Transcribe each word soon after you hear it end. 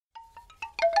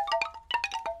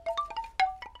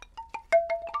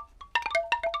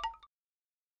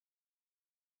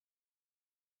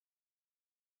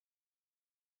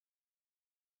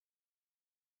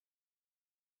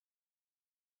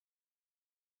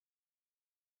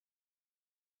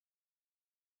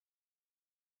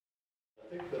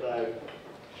think that I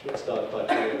should start by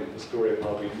telling the story of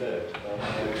how we met.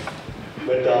 I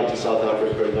went down to South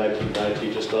Africa in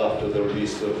 1990, just after the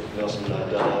release of Nelson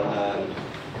Mandela, and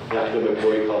the academic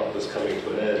boycott was coming to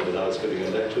an end, and I was giving a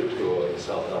lecture tour in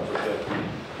South Africa.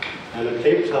 And in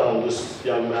Cape Town, this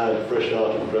young man, fresh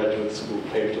out of graduate school,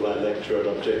 came to my lecture and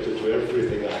objected to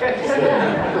everything I had to say.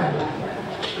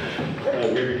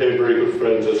 And we became very good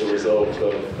friends as a result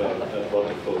of that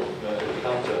wonderful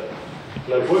encounter.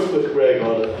 And I've worked with Greg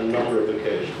on a number of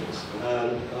occasions,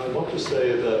 and I want to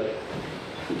say that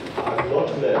I've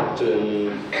not met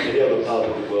in any other part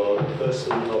of the world a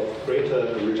person of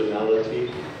greater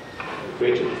originality,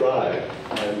 greater drive,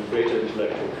 and greater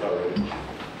intellectual courage.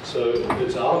 So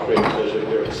it's our great pleasure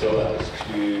here at SOAS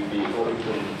to be helping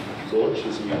to launch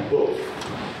his new book,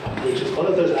 which is one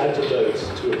of those antidotes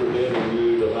to a prevailing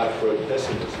mood of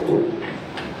Afro-pessimism.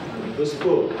 This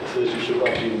book says you should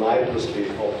not be mindlessly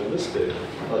optimistic,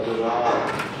 but there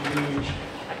are huge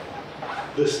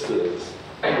vistas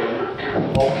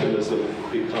when optimism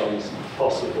becomes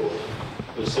possible,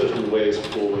 and certain ways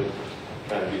forward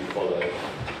can be followed.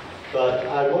 But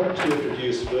I want to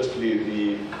introduce firstly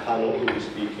the panel who will be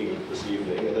speaking this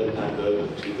evening, and then hand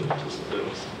over to the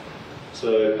participants.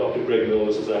 So Dr. Greg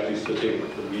Mills is actually sitting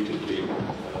immediately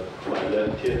to my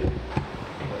left here.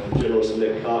 General Sir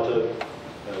Nick Carter,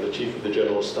 the Chief of the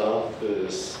General Staff,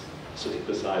 is sitting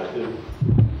beside him.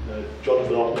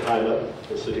 Jonathan Oppenheimer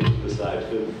is sitting beside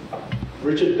him.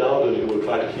 Richard Dowden, who will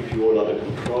try to keep you all under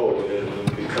control in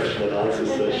the question and answer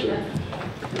session,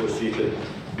 is seated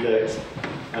next.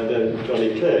 And then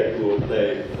Johnny Clegg, who will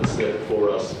play a set for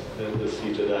us, is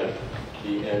seated at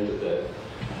the end there.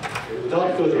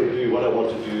 Without further ado, what I want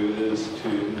to do is to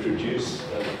introduce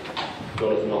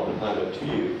Jonathan Oppenheimer to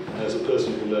you as a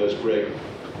person who knows Greg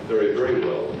very, very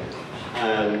well,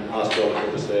 and ask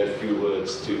Jonathan to say a few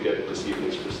words to get this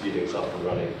evening's proceedings up and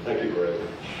running. Thank you very much.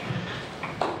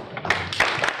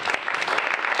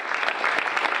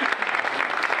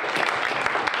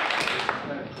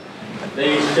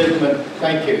 Ladies and gentlemen,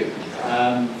 thank you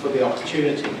for the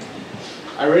opportunity.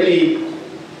 I really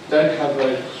don't have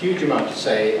a huge amount to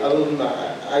say, other than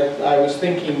that I was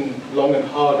thinking long and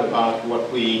hard about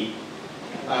what we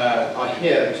are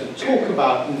here to talk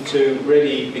about and to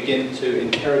really begin to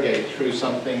interrogate through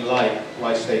something like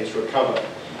Why States Recover.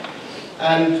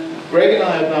 And Greg and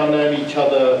I have now known each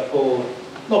other for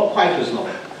not quite as long,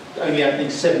 only I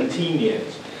think 17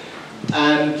 years.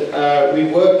 And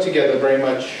we've worked together very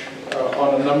much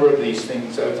on a number of these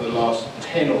things over the last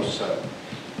 10 or so.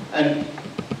 And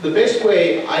the best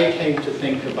way I came to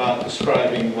think about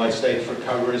describing Why States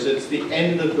Recover is it's the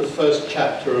end of the first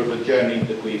chapter of a journey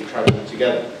that we've traveled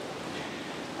together.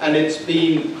 And it's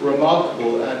been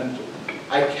remarkable, and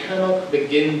I cannot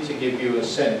begin to give you a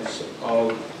sense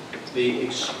of the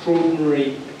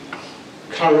extraordinary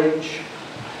courage,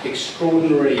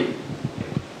 extraordinary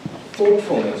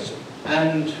thoughtfulness,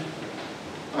 and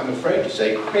I'm afraid to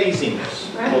say craziness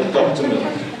of Dr.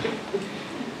 Mills.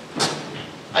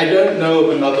 I don't know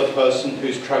of another person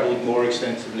who's traveled more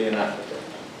extensively in Africa.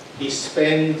 He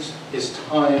spends his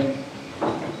time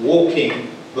walking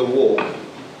the walk,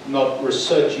 not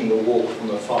researching the walk from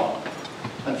afar.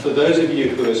 And for those of you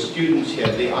who are students here,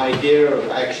 the idea of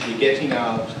actually getting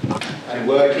out and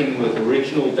working with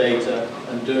original data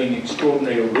and doing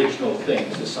extraordinary original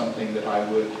things is something that I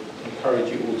would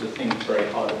encourage you all to think very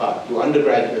hard about. Your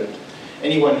undergraduate,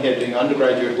 anyone here doing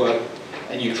undergraduate work,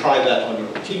 and you try that on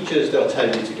your teachers, they'll tell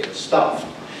you to get stuffed.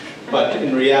 But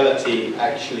in reality,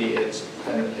 actually, it's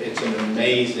an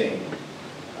amazing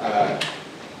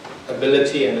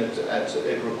ability, and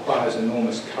it requires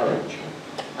enormous courage.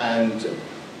 And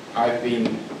I've been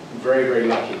very, very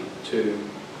lucky to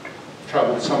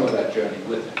travel some of that journey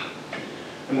with him.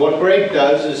 And what Greg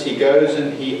does is he goes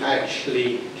and he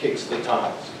actually kicks the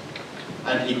tires.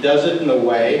 And he does it in a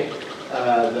way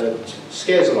that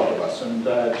scares a lot of us. And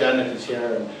Janet is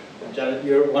here, and Janet,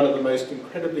 you're one of the most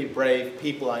incredibly brave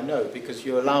people I know, because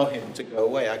you allow him to go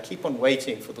away. I keep on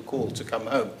waiting for the call to come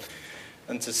home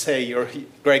and to say,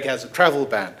 Greg has a travel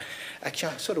ban.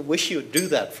 Actually, I sort of wish you would do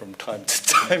that from time to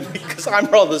time, because I'm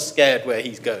rather scared where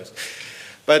he goes.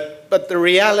 But the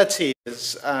reality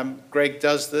is, Greg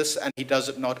does this, and he does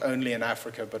it not only in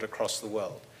Africa, but across the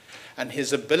world. And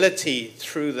his ability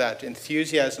through that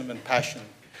enthusiasm and passion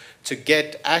to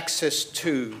get access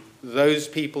to those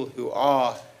people who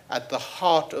are at the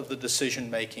heart of the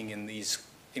decision-making in these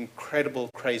incredible,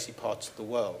 crazy parts of the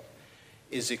world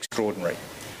is extraordinary.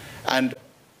 And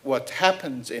what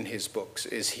happens in his books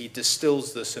is he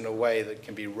distills this in a way that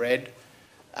can be read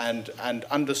and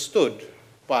understood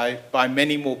by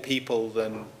many more people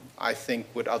than I think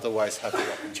would otherwise have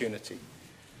the opportunity.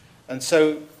 And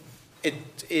so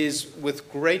it is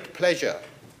with great pleasure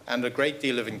and a great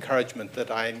deal of encouragement that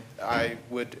I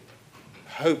would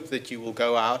hope that you will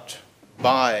go out,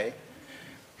 buy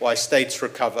Why States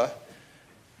Recover,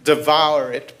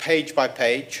 devour it page by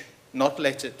page, not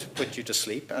let it put you to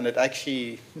sleep, and it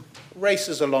actually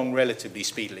races along relatively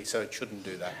speedily, so it shouldn't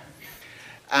do that.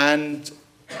 And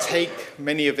take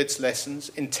many of its lessons,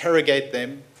 interrogate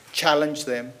them, challenge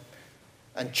them,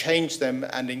 and change them,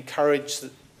 and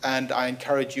I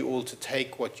encourage you all to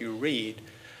take what you read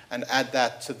and add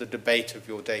that to the debate of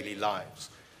your daily lives.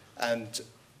 And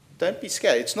don't be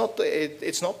scared. It's not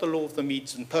the law of the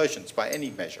Medes and Persians by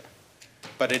any measure,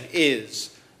 but it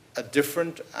is a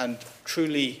different and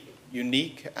truly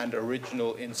unique and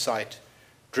original insight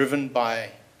driven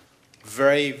by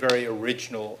very, very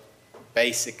original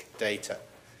basic data.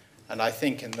 And I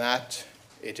think in that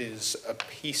it is a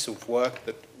piece of work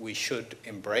that we should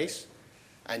embrace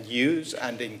and use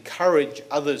and encourage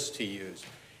others to use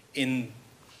in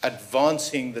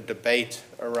advancing the debate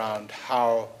around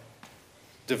how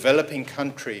developing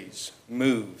countries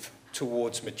move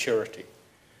towards maturity.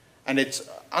 And it's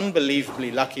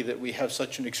unbelievably lucky that we have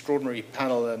such an extraordinary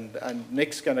panel, and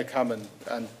Nick's going to come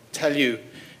and tell you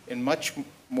in much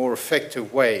more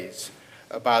effective ways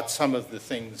about some of the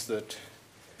things that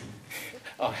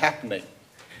are happening.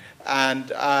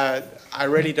 And I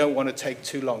really don't want to take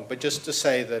too long, but just to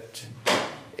say that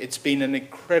it's been an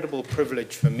incredible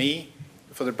privilege for me,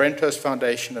 for the Brenthurst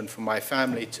Foundation, and for my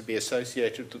family to be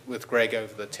associated with Greg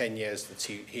over the 10 years that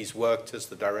he's worked as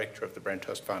the director of the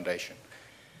Brenthurst Foundation.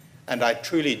 And I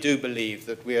truly do believe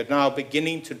that we are now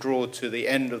beginning to draw to the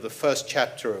end of the first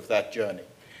chapter of that journey.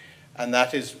 And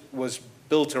that was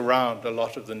built around a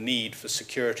lot of the need for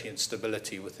security and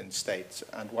stability within states.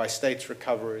 And Why States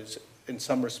Recover is, in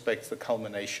some respects, the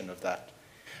culmination of that.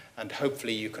 And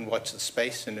hopefully you can watch the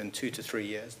space, and in 2 to 3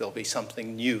 years, there'll be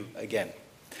something new again.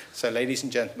 So ladies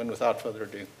and gentlemen, without further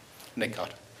ado, Nick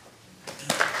Carter.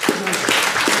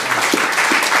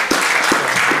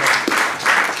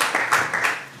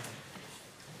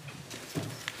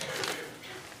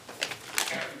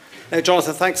 No,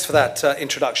 Jonathan, thanks for that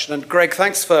introduction. And Greg,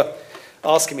 thanks for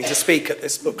asking me to speak at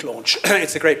this book launch.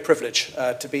 It's a great privilege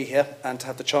to be here and to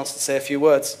have the chance to say a few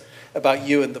words about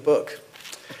you and the book.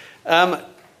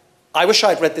 I wish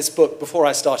I'd read this book before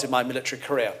I started my military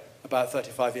career about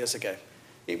 35 years ago.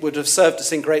 It would have served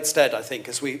us in great stead, I think,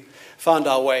 as we found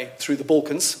our way through the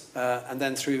Balkans and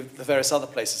then through the various other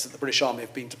places that the British Army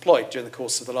have been deployed during the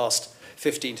course of the last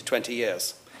 15 to 20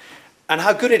 years. And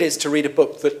how good it is to read a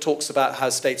book that talks about how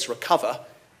states recover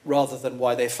rather than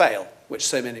why they fail, which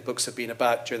so many books have been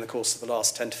about during the course of the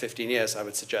last 10 to 15 years, I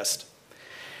would suggest.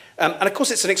 And of course,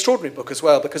 it's an extraordinary book as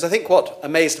well, because I think what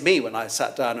amazed me when I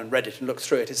sat down and read it and looked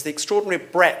through it is the extraordinary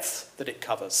breadth that it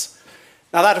covers.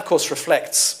 Now, that, of course,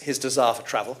 reflects his desire for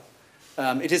travel.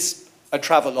 It is a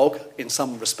travelogue in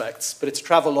some respects, but it's a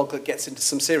travelogue that gets into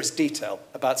some serious detail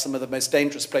about some of the most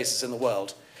dangerous places in the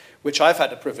world, which I've had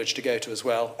the privilege to go to as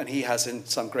well, and he has in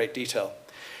some great detail.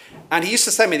 And he used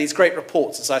to send me these great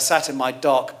reports as I sat in my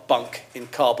dark bunk in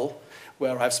Kabul,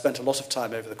 where I've spent a lot of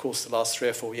time over the course of the last 3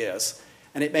 or 4 years.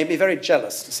 And it made me very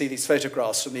jealous to see these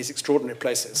photographs from these extraordinary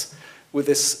places with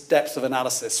this depth of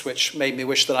analysis, which made me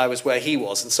wish that I was where he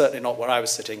was, and certainly not where I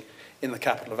was sitting in the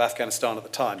capital of Afghanistan at the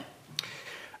time.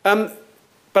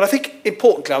 But I think,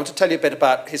 importantly, I want to tell you a bit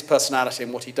about his personality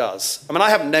and what he does. I mean, I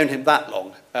haven't known him that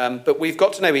long, but we've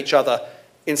got to know each other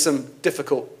in some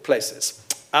difficult places.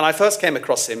 And I first came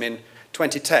across him in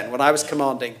 2010 when I was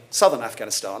commanding southern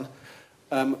Afghanistan,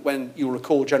 when you'll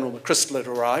recall General McChrystal had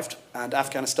arrived, and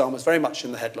Afghanistan was very much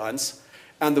in the headlines.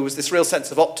 And there was this real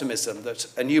sense of optimism that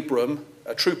a new Brum,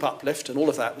 a troop uplift, and all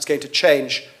of that was going to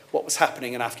change what was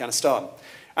happening in Afghanistan.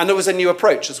 And there was a new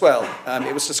approach as well.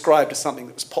 It was described as something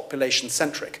that was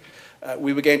population-centric.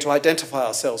 We were going to identify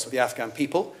ourselves with the Afghan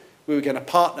people. We were going to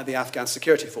partner the Afghan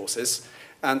security forces.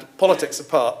 And politics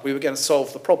apart, we were going to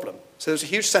solve the problem. So there was a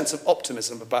huge sense of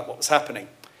optimism about what was happening.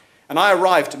 And I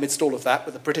arrived amidst all of that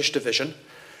with a British division,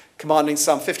 commanding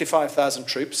some 55,000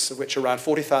 troops, of which around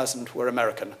 40,000 were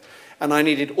American. And I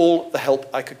needed all the help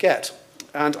I could get.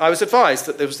 And I was advised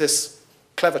that there was this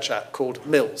clever chap called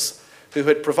Mills, who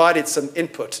had provided some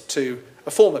input to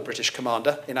a former British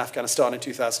commander in Afghanistan in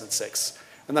 2006.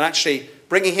 And then actually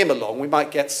bringing him along, we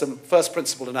might get some first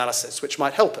principle analysis, which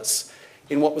might help us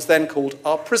in what was then called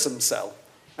our PRISM cell.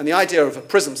 And the idea of a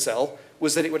PRISM cell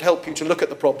was that it would help you to look at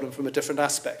the problem from a different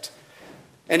aspect.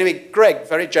 Anyway, Greg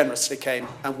very generously came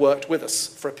and worked with us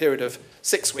for a period of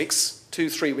 6 weeks, 2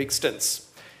 3-week stints.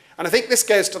 And I think this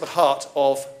goes to the heart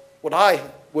of what I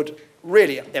would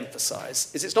really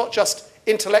emphasize is it's not just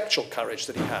intellectual courage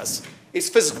that he has, it's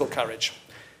physical courage.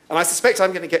 And I suspect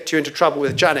I'm going to get you into trouble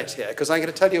with Janet here, because I'm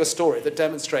going to tell you a story that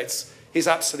demonstrates his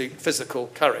absolute physical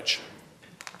courage.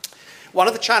 One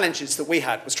of the challenges that we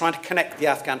had was trying to connect the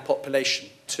Afghan population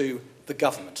to the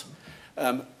government,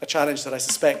 a challenge that I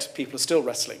suspect people are still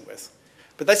wrestling with.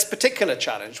 But this particular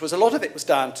challenge was, a lot of it was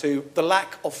down to the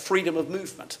lack of freedom of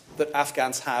movement that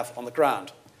Afghans have on the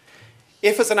ground.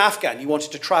 If, as an Afghan, you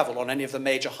wanted to travel on any of the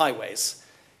major highways,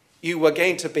 you were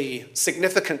going to be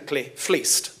significantly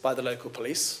fleeced by the local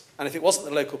police. And if it wasn't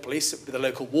the local police, it would be the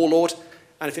local warlord.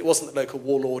 And if it wasn't the local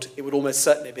warlord, it would almost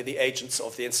certainly be the agents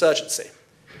of the insurgency.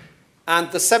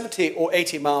 And the 70 or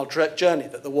 80-mile journey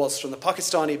that there was from the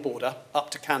Pakistani border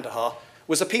up to Kandahar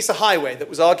was a piece of highway that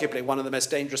was arguably one of the most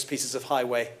dangerous pieces of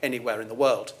highway anywhere in the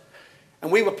world.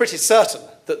 And we were pretty certain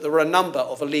that there were a number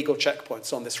of illegal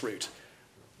checkpoints on this route,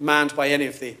 manned by any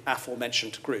of the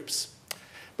aforementioned groups.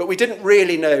 But we didn't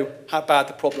really know how bad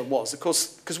the problem was, of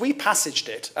course, because we passaged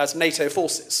it as NATO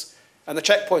forces, and the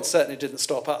checkpoints certainly didn't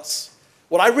stop us.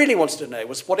 What I really wanted to know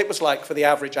was what it was like for the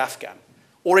average Afghan,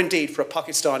 or indeed for a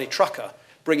Pakistani trucker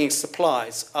bringing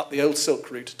supplies up the old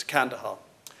Silk Route to Kandahar.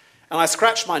 And I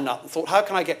scratched my nut and thought, how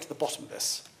can I get to the bottom of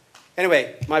this?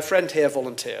 Anyway, my friend here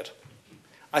volunteered.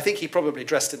 I think he probably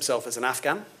dressed himself as an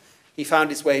Afghan. He found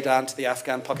his way down to the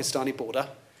Afghan-Pakistani border,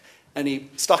 and he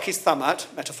stuck his thumb out,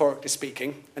 metaphorically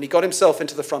speaking, and he got himself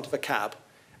into the front of a cab,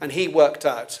 and he worked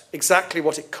out exactly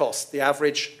what it cost the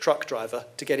average truck driver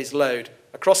to get his load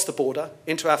across the border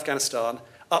into Afghanistan,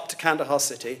 up to Kandahar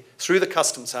city, through the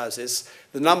customs houses,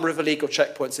 the number of illegal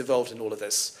checkpoints involved in all of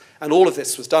this. And all of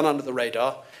this was done under the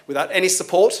radar, without any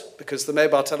support, because the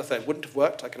mobile telephone wouldn't have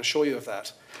worked, I can assure you of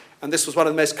that. And this was one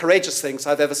of the most courageous things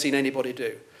I've ever seen anybody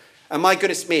do. And my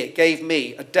goodness me, it gave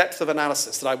me a depth of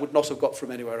analysis that I would not have got from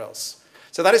anywhere else.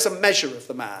 So that is a measure of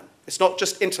the man. It's not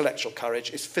just intellectual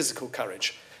courage, it's physical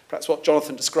courage. Perhaps what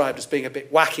Jonathan described as being a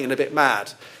bit wacky and a bit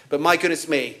mad. But my goodness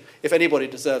me, if anybody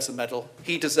deserves a medal,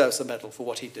 he deserves a medal for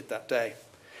what he did that day.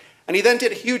 And he then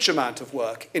did a huge amount of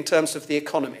work in terms of the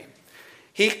economy.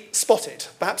 He spotted,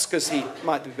 perhaps because he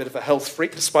might be a bit of a health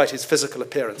freak despite his physical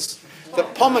appearance,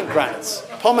 that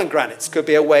pomegranates could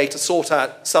be a way to sort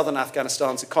out southern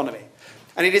Afghanistan's economy.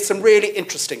 And he did some really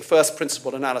interesting first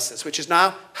principle analysis, which is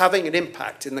now having an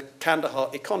impact in the Kandahar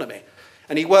economy.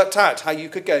 And he worked out how you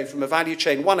could go from a value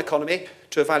chain 1 economy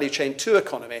to a value chain 2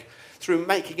 economy through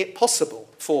making it possible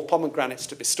for pomegranates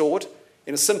to be stored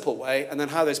in a simple way, and then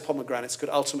how those pomegranates could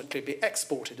ultimately be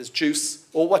exported as juice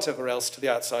or whatever else to the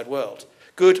outside world.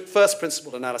 Good first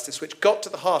principle analysis, which got to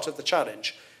the heart of the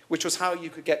challenge, which was how you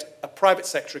could get a private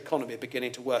sector economy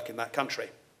beginning to work in that country.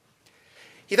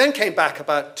 He then came back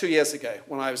about 2 years ago,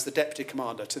 when I was the deputy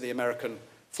commander to the American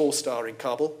 4-star in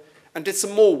Kabul, and did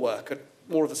some more work at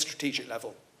more of a strategic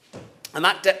level. And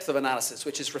that depth of analysis,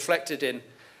 which is reflected in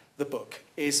the book,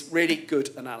 is really good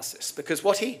analysis, because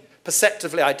what he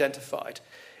perceptively identified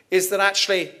is that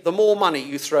actually the more money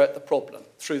you throw at the problem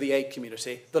through the aid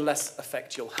community, the less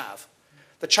effect you'll have.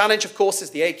 The challenge, of course, is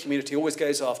the aid community always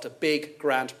goes after big,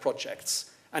 grand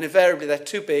projects. And invariably, they're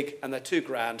too big and they're too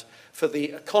grand for the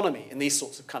economy in these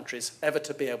sorts of countries ever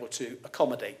to be able to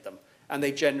accommodate them. And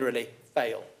they generally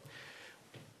fail.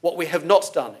 What we have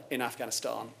not done in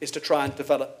Afghanistan is to try and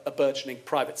develop a burgeoning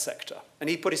private sector. And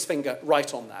he put his finger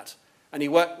right on that. And he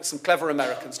worked with some clever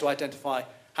Americans to identify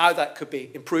how that could be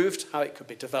improved, how it could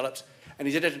be developed. And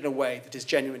he did it in a way that is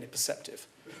genuinely perceptive.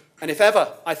 And if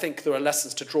ever I think there are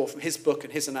lessons to draw from his book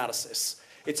and his analysis,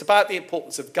 it's about the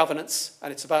importance of governance,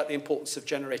 and it's about the importance of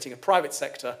generating a private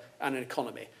sector and an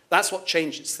economy. That's what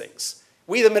changes things.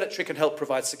 We, the military, can help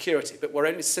provide security, but we're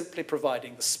only simply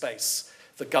providing the space,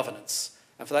 the governance,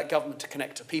 and for that government to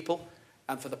connect to people,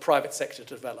 and for the private sector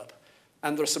to develop.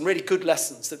 And there are some really good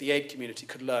lessons that the aid community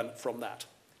could learn from that.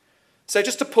 So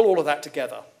just to pull all of that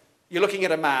together, you're looking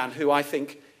at a man who I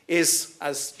think is,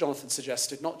 as Jonathan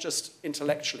suggested, not just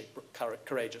intellectually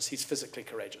courageous, he's physically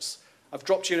courageous. I've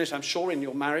dropped you in it, I'm sure, in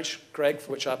your marriage, Clegg,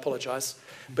 for which I apologise,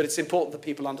 but it's important that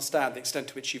people understand the extent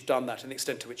to which you've done that and the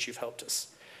extent to which you've helped us.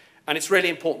 And it's really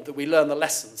important that we learn the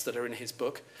lessons that are in his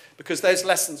book, because those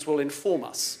lessons will inform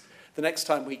us the next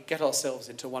time we get ourselves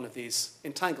into one of these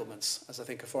entanglements, as I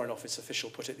think a Foreign Office official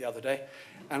put it the other day,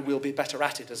 and we'll be better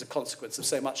at it as a consequence of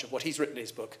so much of what he's written in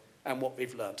his book and what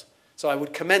we've learned. So I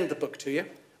would commend the book to you.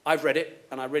 I've read it,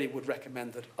 and I really would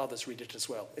recommend that others read it as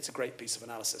well. It's a great piece of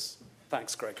analysis.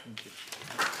 Thanks, Clegg. Thank you.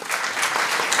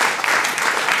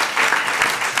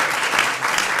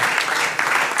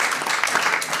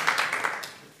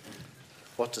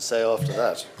 What to say after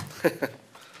that?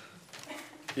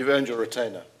 You've earned your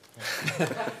retainer.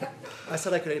 I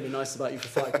said I could only be nice about you for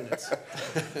 5 minutes.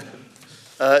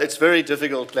 It's very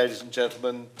difficult, ladies and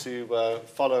gentlemen, to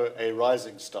follow a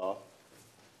rising star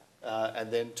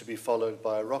and then to be followed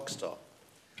by a rock star.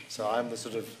 So I'm the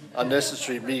sort of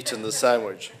unnecessary meat in the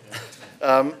sandwich.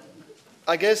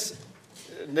 I guess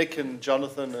Nick and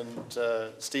Jonathan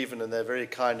and Stephen, in their very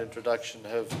kind introduction,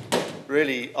 have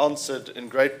really answered in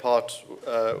great part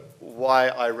why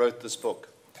I wrote this book.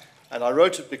 And I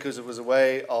wrote it because it was a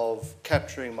way of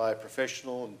capturing my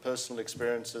professional and personal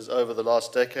experiences over the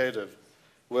last decade of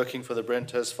working for the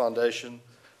Brenthurst Foundation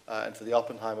and for the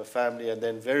Oppenheimer family, and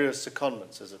then various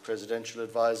secondments as a presidential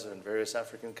advisor in various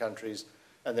African countries,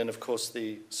 and then, of course,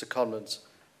 the secondments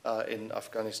in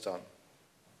Afghanistan.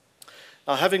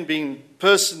 Now, having been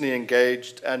personally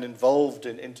engaged and involved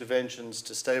in interventions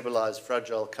to stabilize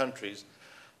fragile countries,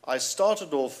 I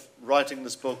started off writing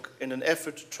this book in an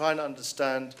effort to try and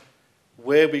understand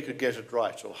where we could get it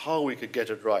right, or how we could get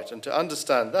it right. And to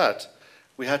understand that,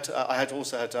 I had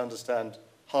also had to understand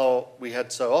how we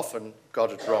had so often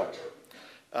got it wrong,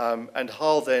 and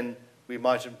how then we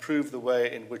might improve the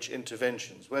way in which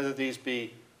interventions, whether these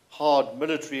be hard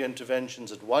military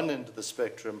interventions at one end of the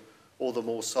spectrum, or the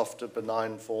more softer,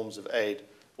 benign forms of aid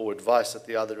or advice at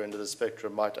the other end of the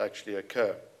spectrum, might actually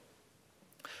occur.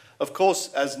 Of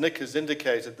course, as Nick has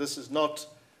indicated, this is not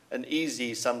an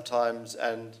easy sometimes,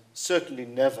 and certainly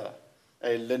never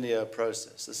a linear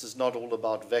process. This is not all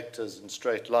about vectors and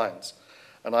straight lines.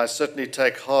 And I certainly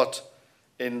take heart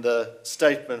in the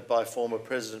statement by former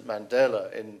President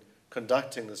Mandela in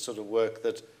conducting this sort of work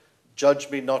that judge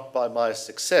me not by my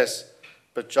success,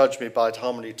 but judge me by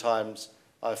how many times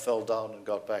I fell down and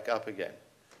got back up again.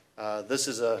 This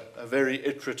is a very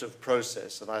iterative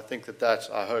process, and I think that,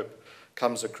 I hope,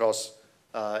 comes across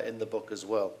in the book as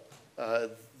well.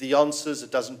 The answers,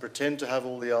 it doesn't pretend to have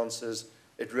all the answers.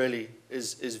 It really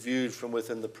is viewed from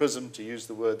within the prism, to use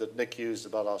the word that Nick used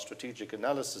about our strategic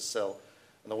analysis cell.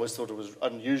 And I always thought it was an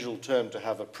unusual term to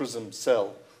have a prism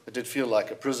cell. It did feel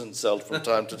like a prison cell from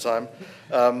time to time.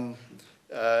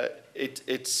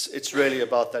 It's really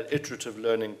about that iterative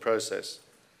learning process.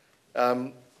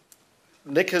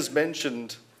 Nick has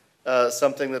mentioned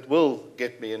something that will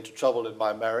get me into trouble in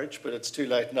my marriage, but it's too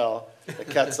late now. The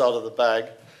cat's out of the bag.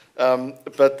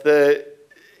 But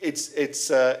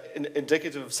it's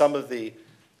indicative of some of the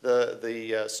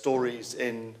stories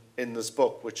in this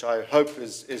book, which I hope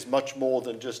is much more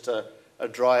than just a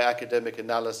dry academic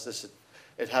analysis.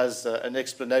 It has an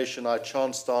explanation I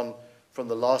chanced on from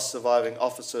the last surviving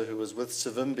officer who was with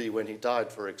Savimbi when he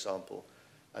died, for example.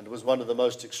 And it was one of the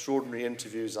most extraordinary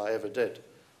interviews I ever did.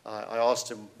 I asked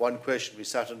him one question. We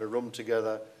sat in a room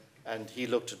together, and he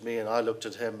looked at me, and I looked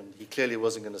at him, and he clearly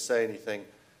wasn't going to say anything.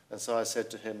 And so I said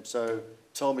to him, "So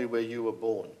tell me where you were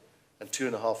born." And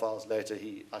 2.5 hours later,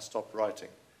 I stopped writing.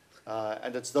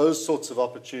 And it's those sorts of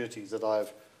opportunities that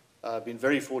I've been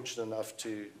very fortunate enough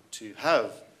to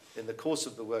have in the course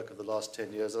of the work of the last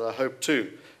 10 years, that I hope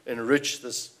to enrich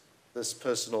this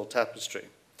personal tapestry.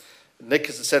 Nick,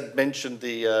 as I said, mentioned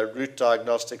the root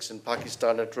diagnostics in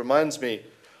Pakistan. It reminds me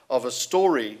of a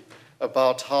story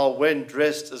about how, when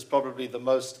dressed as probably the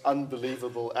most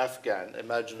unbelievable Afghan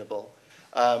imaginable,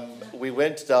 we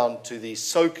went down to the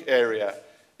Soak area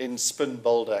in Spin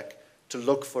Boldak to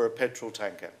look for a petrol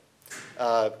tanker.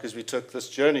 Because we took this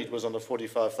journey, it was on a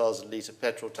 45,000-litre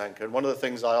petrol tanker. And one of the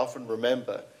things I often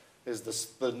remember is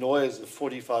the noise of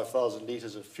 45,000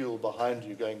 litres of fuel behind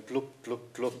you going glup,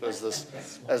 glup, glup as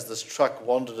this truck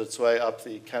wandered its way up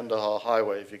the Kandahar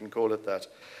highway, if you can call it that.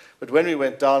 But when we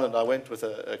went down, and I went with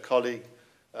a colleague,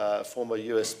 former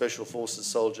US Special Forces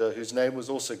soldier, whose name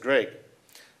was also Greg,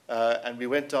 and we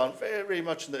went down very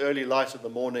much in the early light of the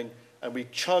morning, and we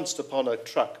chanced upon a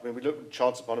truck. I mean, we looked,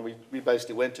 chanced upon it, we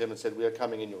basically went to him and said, "We are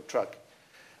coming in your truck."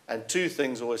 And two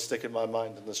things always stick in my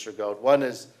mind in this regard. One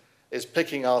is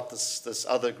picking out this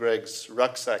other Greg's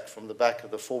rucksack from the back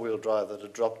of the four-wheel drive that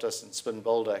had dropped us in Spin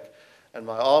Boldak, and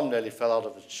my arm nearly fell out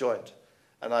of its joint.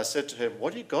 And I said to him,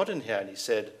 "What do you got in here?" And he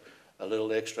said, "A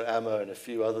little extra ammo and a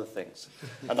few other things."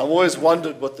 And I've always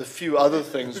wondered what the few other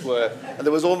things were. And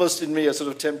there was almost in me a sort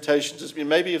of temptation to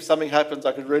maybe if something happens,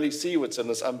 I could really see what's in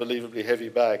this unbelievably heavy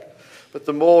bag. But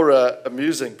the more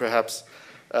amusing, perhaps,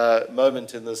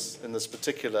 moment in this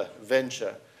particular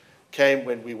venture came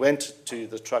when we went to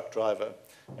the truck driver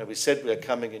and we said, "We are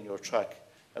coming in your truck."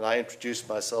 And I introduced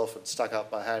myself and stuck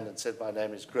out my hand and said, "My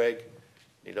name is Greg."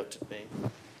 He looked at me,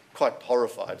 quite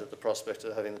horrified at the prospect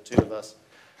of having the two of us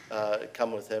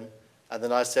come with him. And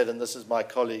then I said, "And this is my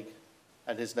colleague,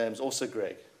 and his name's also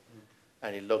Greg."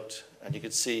 And he looked, and you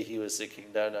could see he was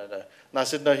thinking, no. And I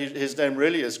said, "No, his name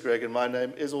really is Greg, and my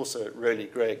name is also really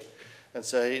Greg." And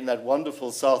so in that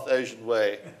wonderful South Asian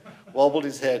way, wobbled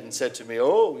his head and said to me,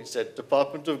 "Oh," he said,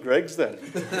 "Department of Greggs then."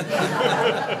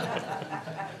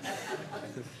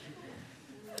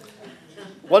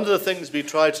 One of the things we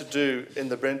try to do in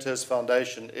the Brenthurst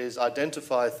Foundation is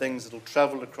identify things that will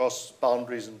travel across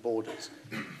boundaries and borders,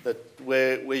 that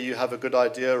where you have a good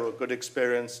idea or a good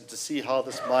experience, and to see how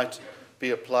this might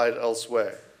be applied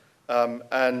elsewhere.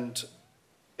 And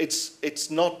it's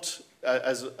not,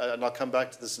 and I'll come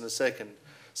back to this in a second,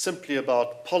 simply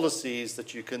about policies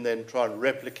that you can then try and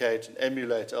replicate and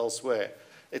emulate elsewhere.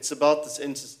 It's about this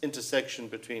intersection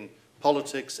between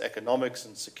politics, economics,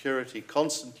 and security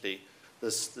constantly,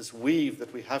 this weave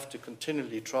that we have to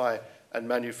continually try and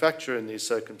manufacture in these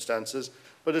circumstances,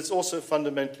 but it's also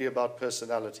fundamentally about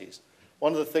personalities.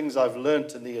 One of the things I've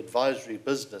learned in the advisory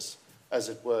business, as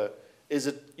it were, is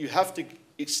that you have to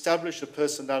establish a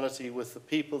personality with the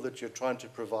people that you're trying to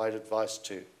provide advice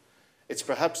to. It's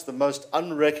perhaps the most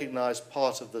unrecognized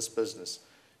part of this business.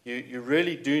 You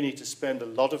really do need to spend a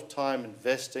lot of time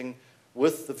investing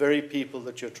with the very people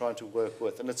that you're trying to work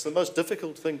with, and it's the most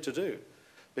difficult thing to do,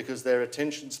 because their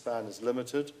attention span is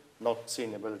limited, not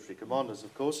senior military commanders,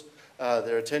 of course.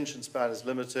 Their attention span is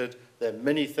limited. There are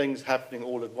many things happening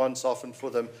all at once often for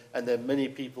them, and there are many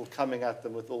people coming at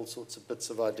them with all sorts of bits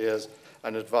of ideas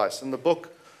and advice. And the book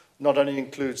not only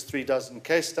includes 36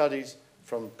 case studies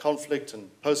from conflict and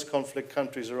post-conflict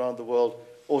countries around the world,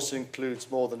 also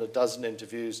includes more than a dozen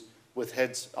interviews with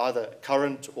heads, either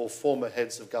current or former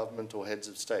heads of government or heads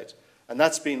of state. And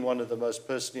that's been one of the most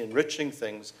personally enriching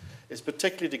things, is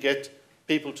particularly to get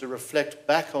people to reflect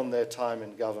back on their time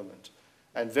in government,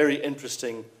 and very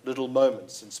interesting little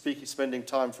moments. And spending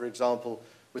time, for example,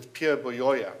 with Pierre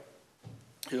Buyoya,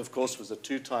 who of course was a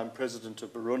two-time president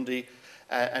of Burundi,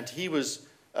 and he was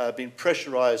being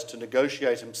pressurized to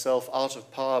negotiate himself out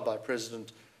of power by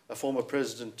former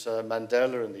President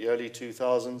Mandela in the early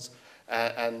 2000s,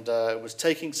 and was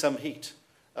taking some heat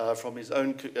from his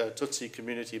own Tutsi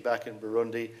community back in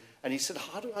Burundi. And he said,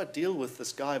 "How do I deal with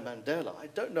this guy Mandela? I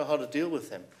don't know how to deal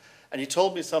with him." And he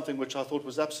told me something which I thought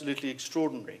was absolutely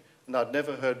extraordinary, and I'd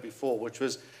never heard before, which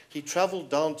was he traveled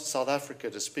down to South Africa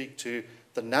to speak to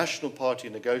the National Party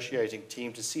negotiating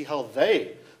team to see how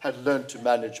they had learned to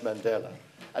manage Mandela.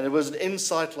 And it was an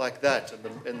insight like that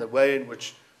in the way in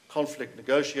which conflict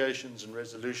negotiations and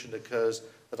resolution occurs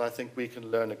that I think we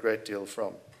can learn a great deal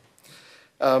from.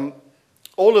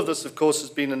 All of this, of course,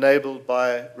 has been enabled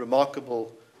by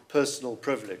remarkable personal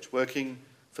privilege. Working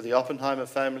for the Oppenheimer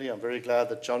family, I'm very glad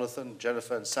that Jonathan,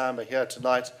 Jennifer, and Sam are here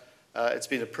tonight. It's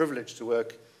been a privilege to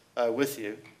work with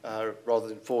you, rather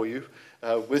than for you,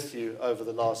 with you over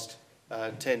the last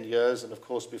 10 years, and of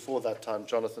course before that time,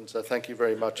 Jonathan, so thank you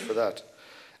very much for that.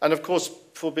 And of course,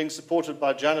 for being supported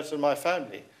by Janet and my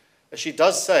family. She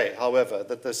does say, however,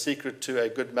 that the secret to a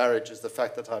good marriage is the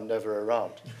fact that I'm never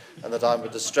around, and that I'm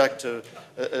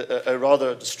a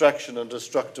rather distraction and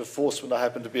destructive force when I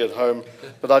happen to be at home.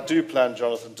 But I do plan,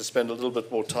 Jonathan, to spend a little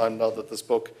bit more time now that this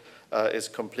book is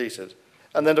completed.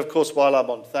 And then, of course, while I'm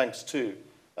on, thanks to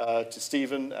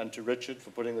Stephen and to Richard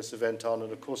for putting this event on,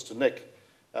 and of course to Nick.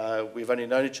 We've only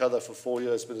known each other for 4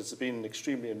 years, but it's been an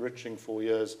extremely enriching 4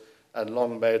 years, and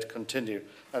long may it continue.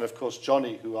 And of course,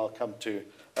 Johnny, who I'll come to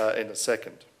in a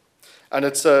second. And I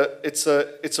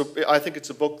think it's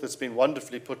a book that's been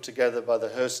wonderfully put together by the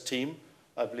Hurst team.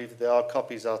 I believe that there are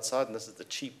copies outside, and this is the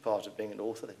cheap part of being an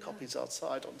author. There are copies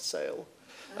outside on sale.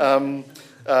 And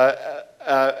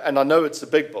I know it's a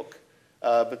big book,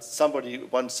 but somebody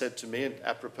once said to me, and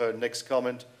apropos Nick's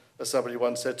comment, somebody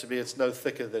once said to me, "It's no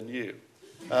thicker than you."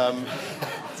 I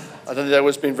don't think that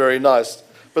was been very nice.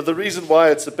 But the reason why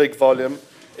it's a big volume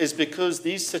is because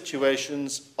these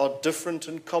situations are different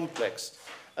and complex,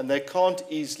 and they can't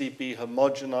easily be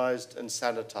homogenized and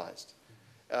sanitized.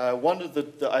 One of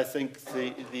I think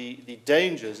the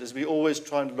dangers is we always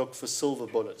try and look for silver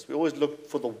bullets. We always look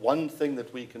for the one thing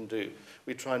that we can do.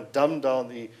 We try and dumb down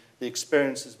the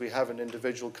experiences we have in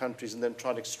individual countries and then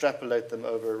try and extrapolate them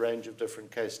over a range of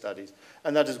different case studies.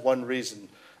 And that is one reason,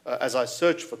 as I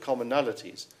search for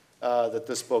commonalities, that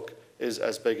this book is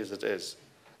as big as it is.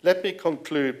 Let me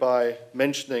conclude by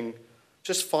mentioning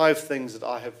just 5 things that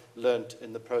I have learned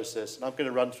in the process, and I'm going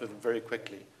to run through them very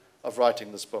quickly, of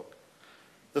writing this book.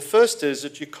 The first is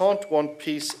that you can't want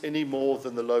peace any more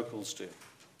than the locals do.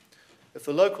 If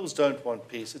the locals don't want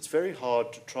peace, it's very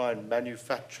hard to try and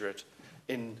manufacture it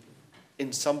in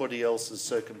somebody else's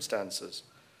circumstances.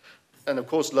 And of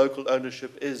course, local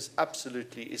ownership is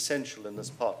absolutely essential in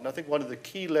this part. And I think one of the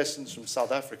key lessons from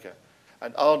South Africa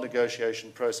and our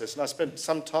negotiation process, and I spent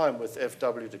some time with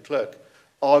F.W. de Klerk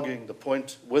arguing the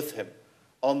point with him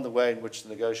on the way in which the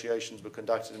negotiations were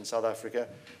conducted in South Africa.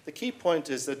 The key point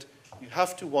is that you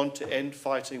have to want to end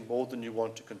fighting more than you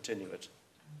want to continue it.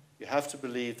 You have to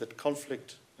believe that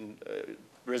conflict and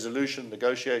resolution,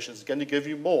 negotiations is going to give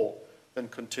you more than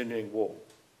continuing war.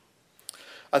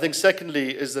 I think secondly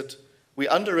is that we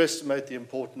underestimate the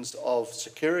importance of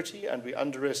security, and we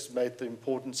underestimate the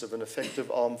importance of an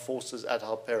effective armed forces at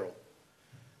our peril.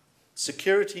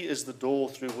 Security is the door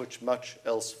through which much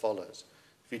else follows.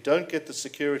 If you don't get the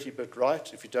security bit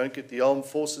right, if you don't get the armed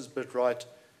forces bit right,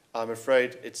 I'm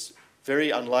afraid it's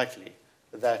very unlikely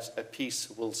that a peace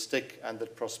will stick and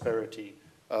that prosperity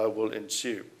will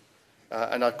ensue.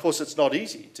 And of course, it's not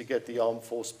easy to get the armed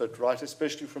force bit right,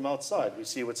 especially from outside. We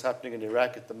see what's happening in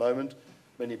Iraq at the moment,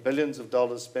 many billions of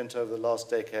dollars spent over the last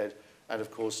decade, and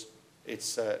of course,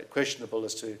 it's questionable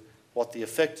as to what the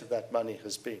effect of that money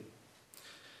has been.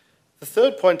 The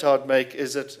third point I would make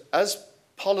is that as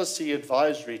policy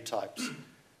advisory types,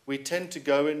 we tend to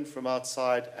go in from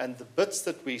outside, and the bits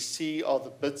that we see are the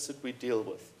bits that we deal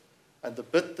with. And the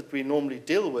bit that we normally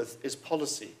deal with is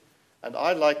policy. And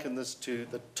I liken this to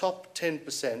the top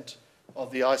 10%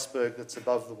 of the iceberg that's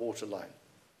above the waterline.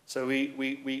 So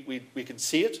we can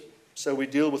see it, so we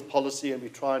deal with policy and we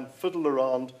try and fiddle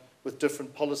around with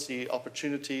different policy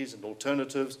opportunities and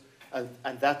alternatives,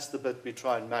 and that's the bit we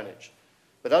try and manage.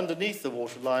 But underneath the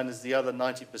waterline is the other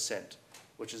 90%,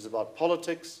 which is about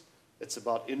politics, it's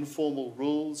about informal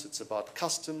rules, it's about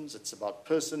customs, it's about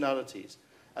personalities.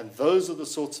 And those are the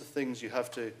sorts of things you have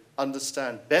to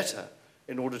understand better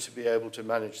in order to be able to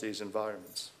manage these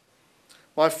environments.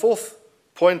 My fourth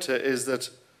pointer is that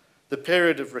the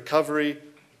period of recovery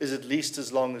is at least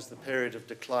as long as the period of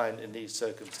decline in these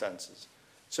circumstances.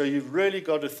 So you've really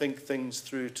got to think things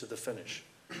through to the finish.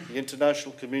 The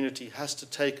international community has to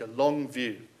take a long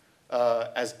view,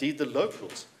 as did the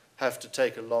locals have to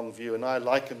take a long view. And I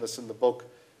liken this in the book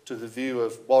to the view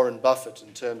of Warren Buffett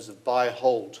in terms of buy,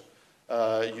 hold.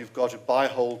 You've got to buy,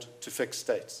 hold to fix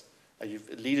states.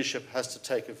 Leadership has to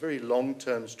take a very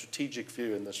long-term strategic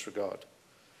view in this regard.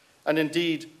 And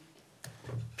indeed,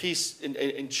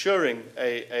 ensuring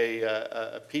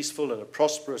a peaceful and a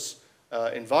prosperous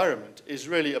environment is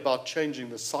really about changing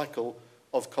the cycle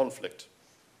of conflict.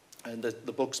 And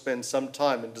the book spends some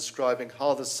time in describing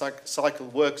how the cycle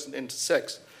works and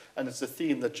intersects, and it's a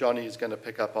theme that Johnny is going to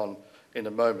pick up on in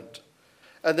a moment.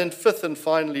 And then fifth and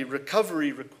finally,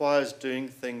 recovery requires doing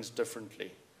things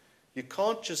differently. You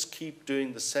can't just keep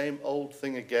doing the same old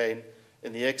thing again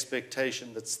in the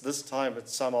expectation that this time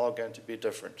it's somehow going to be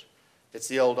different. It's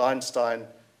the old Einstein,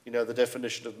 the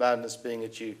definition of madness being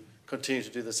that you continue to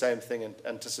do the same thing in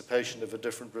anticipation of a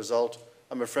different result.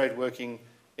 I'm afraid working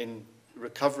in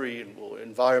recovery or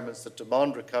environments that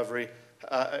demand recovery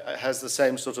has the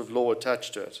same sort of law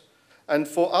attached to it. And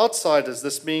for outsiders,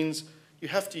 this means you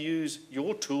have to use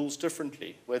your tools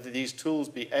differently, whether these tools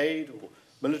be aid or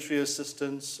military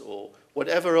assistance or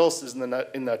whatever else is in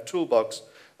that toolbox,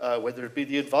 whether it be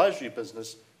the advisory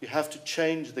business, you have to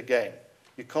change the game.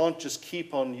 You can't just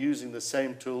keep on using the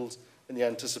same tools in the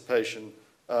anticipation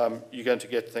you're going to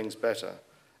get things better.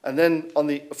 And then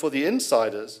for the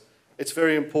insiders, it's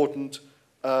very important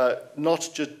not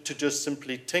to just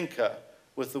simply tinker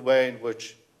with the way in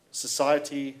which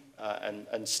society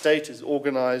and state is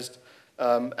organized.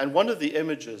 And one of the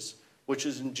images which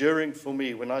is enduring for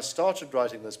me when I started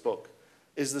writing this book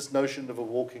is this notion of a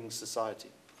walking society.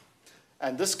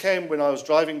 And this came when I was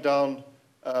driving down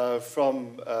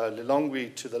from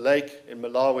Lilongwe to the lake in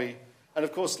Malawi. And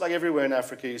of course, like everywhere in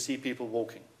Africa, you see people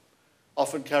walking,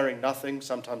 often carrying nothing,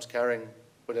 sometimes carrying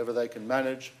whatever they can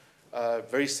manage,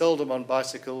 very seldom on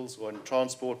bicycles or in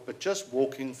transport, but just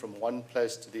walking from one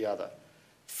place to the other,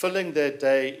 filling their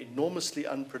day enormously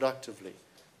unproductively,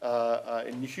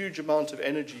 in a huge amount of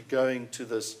energy going to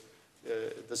this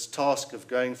task of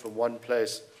going from one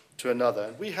place to another.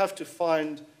 And we have to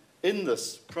find in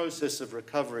this process of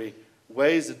recovery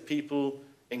ways that people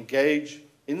engage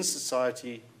in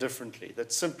society differently,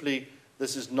 that simply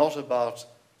this is not about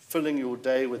filling your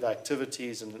day with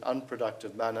activities in an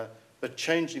unproductive manner, but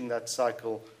changing that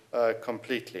cycle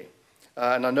completely.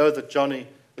 And I know that Johnny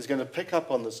is going to pick up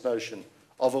on this notion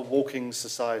of a walking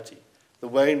society, the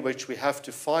way in which we have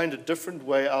to find a different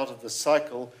way out of the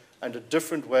cycle and a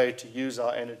different way to use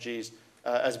our energies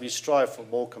as we strive for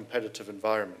more competitive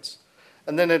environments.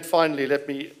 And then finally, let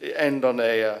me end on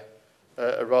a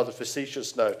rather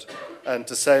facetious note, and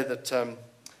to say that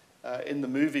in the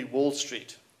movie Wall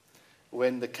Street,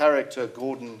 when the character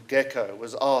Gordon Gekko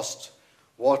was asked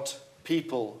what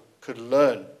people could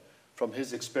learn from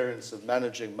his experience of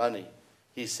managing money,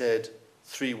 he said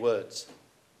 3 words: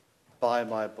 buy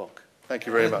my book. Thank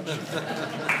you very much.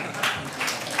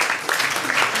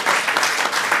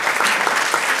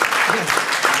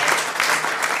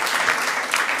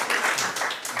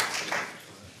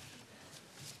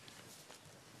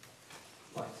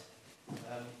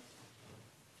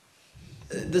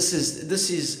 this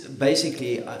is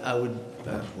basically, I would,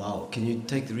 wow, can you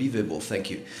take the reverb off? Thank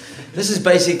you. This is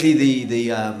basically the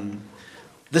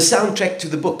soundtrack to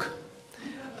the book.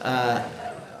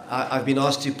 I've been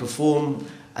asked to perform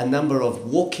a number of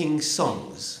walking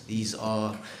songs. There's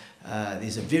a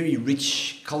very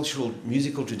rich cultural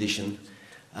musical tradition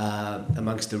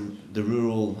amongst the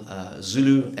rural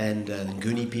Zulu and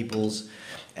Nguni peoples,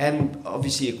 and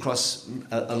obviously across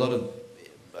a lot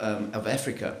of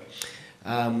Africa.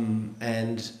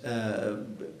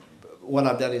 What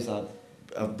I've done is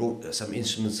I've brought some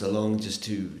instruments along just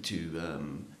to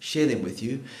share them with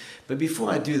you. But before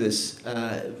I do this,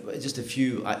 just a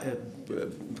few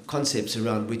concepts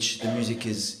around which the music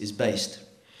is based.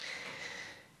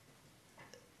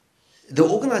 The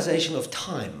organization of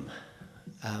time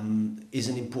is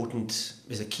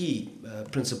a key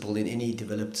principle in any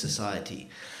developed society,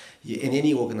 in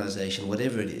any organization,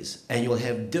 whatever it is. And you'll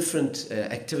have different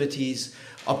activities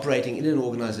operating in an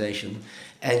organization,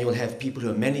 and you'll have people who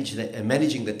are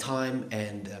managing the time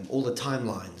and all the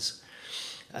timelines.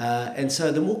 And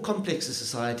so the more complex the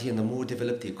society and the more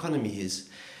developed the economy is,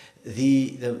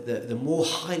 the more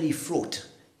highly fraught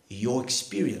your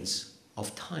experience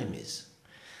of time is.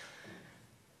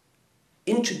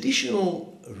 In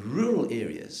traditional rural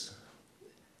areas,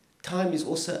 time is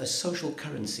also a social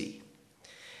currency.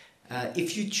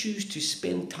 If you choose to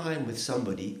spend time with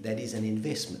somebody, that is an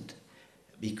investment,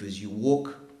 because you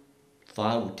walk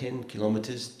 5 or 10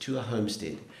 kilometers to a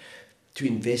homestead to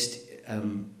invest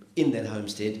in that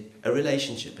homestead a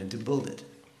relationship and to build it.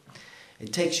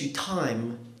 It takes you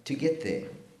time to get there.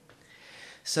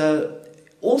 So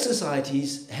all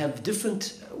societies have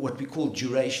different what we call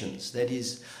durations, that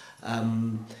is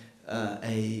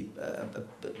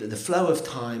the flow of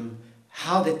time,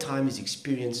 how that time is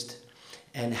experienced,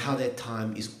 and how that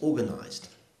time is organized.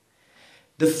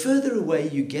 The further away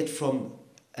you get from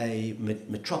a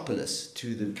metropolis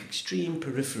to the extreme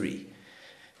periphery,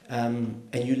 and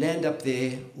you land up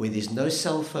there where there's no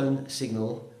cell phone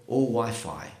signal or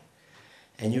Wi-Fi,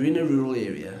 and you're in a rural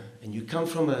area, and you come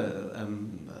from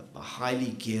a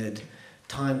highly geared,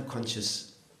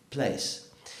 time-conscious place,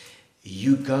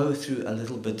 you go through a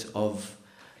little bit of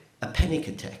a panic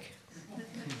attack.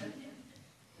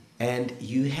 And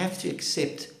you have to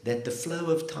accept that the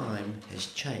flow of time has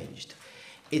changed.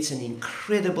 It's an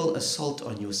incredible assault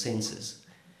on your senses.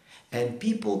 And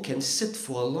people can sit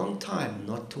for a long time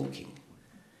not talking.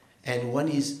 And one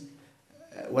is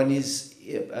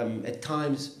at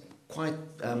times quite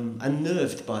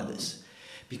unnerved by this,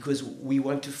 because we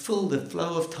want to fill the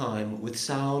flow of time with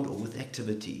sound or with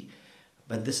activity.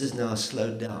 But this is now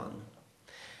slowed down.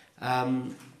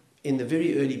 In the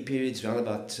very early periods, around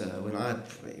about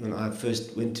when I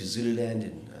first went to Zululand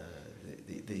in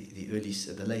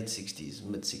the late 60s,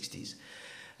 mid 60s,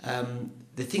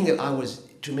 the thing that I was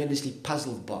tremendously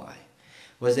puzzled by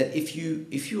was that if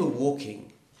you were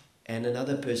walking and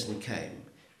another person came,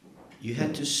 you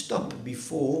had to stop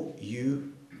before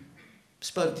you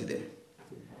spoke to them.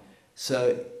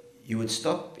 So you would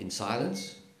stop in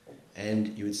silence,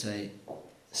 and you would say,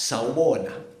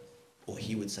 "Sawubona," or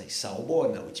he would say,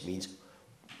 "Sawubona," which means,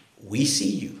 "We see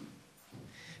you.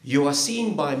 You are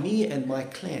seen by me and my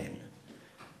clan."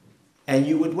 And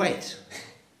you would wait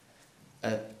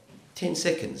 10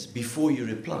 seconds before you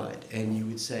replied, and you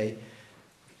would say,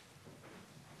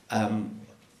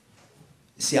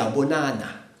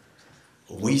 "Siyabonana,"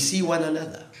 we see one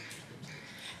another.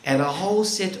 And a whole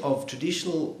set of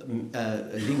traditional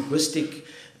linguistic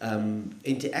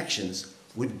interactions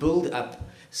would build up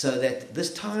so that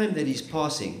this time that is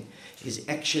passing is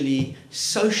actually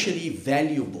socially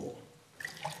valuable.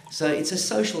 So it's a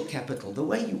social capital. The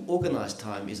way you organize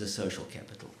time is a social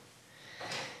capital.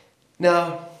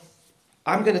 Now,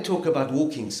 I'm going to talk about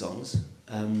walking songs.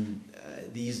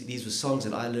 These were songs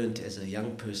that I learned as a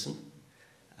young person.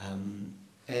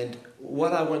 And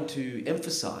what I want to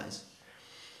emphasize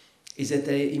is that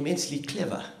they're immensely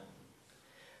clever,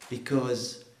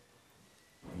 because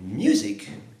music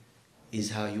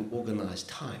is how you organize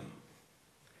time.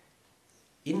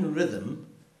 In rhythm,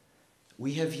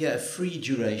 we have here a free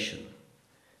duration.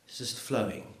 It's just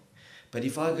flowing. But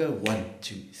if I go 1,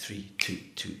 2, 3, 2,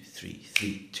 2, 3,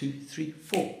 3, 2, 3,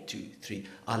 4, 2, 3,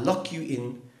 I lock you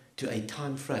in to a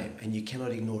time frame, and you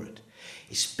cannot ignore it,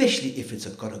 especially if it's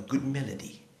got a good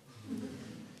melody.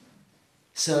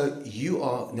 So you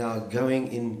are now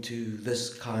going into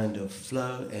this kind of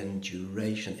flow and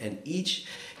duration, and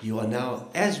you are now,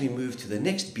 as we move to the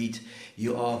next beat,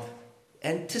 you are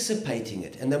anticipating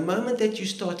it. And the moment that you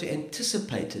start to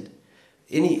anticipate it,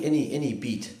 any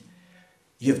beat,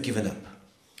 you have given up.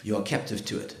 You are captive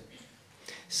to it.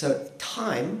 So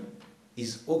time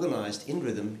is organized in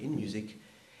rhythm, in music,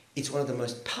 it's one of the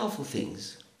most powerful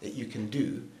things that you can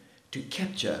do to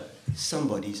capture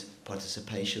somebody's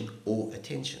participation or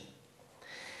attention.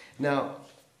 Now,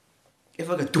 if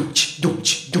I go doonch,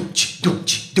 doonch, doonch,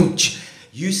 doonch, doonch,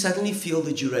 you suddenly feel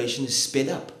the duration is sped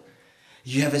up.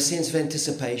 You have a sense of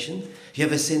anticipation, you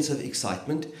have a sense of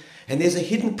excitement, and there's a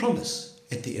hidden promise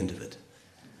at the end of it.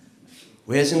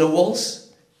 Whereas in a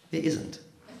waltz, there isn't.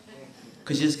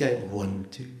 Because you're just going 1,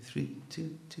 2, 3,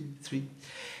 2, 2, 3.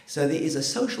 So there is a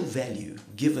social value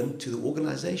given to the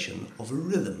organization of a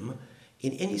rhythm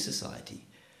in any society.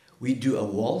 We do a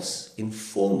waltz in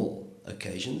formal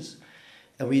occasions,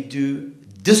 and we do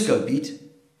disco beat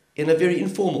in a very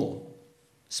informal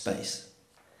space.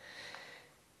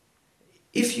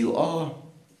 If you are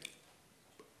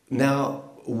now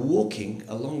walking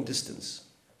a long distance,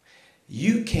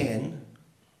 you can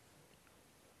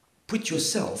put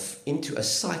yourself into a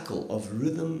cycle of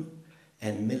rhythm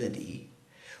and melody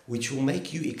which will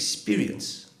make you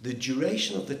experience the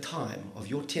duration of the time of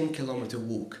your 10-kilometer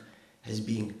walk as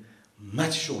being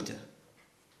much shorter.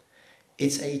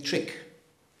 It's a trick.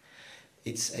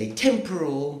 It's a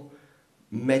temporal,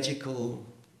 magical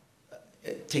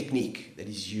technique that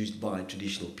is used by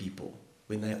traditional people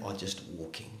when they are just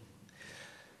walking.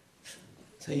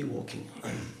 So you're walking.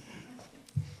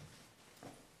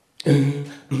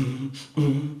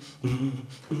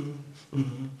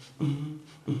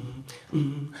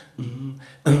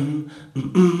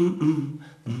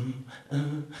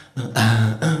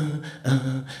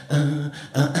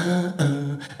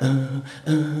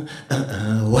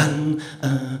 One,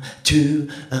 2,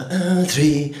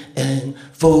 3, and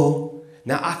 4.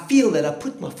 Now I feel that I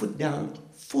put my foot down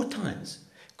 4 times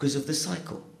because of the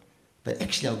cycle. But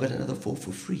actually I got another 4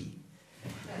 for free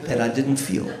that I didn't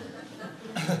feel.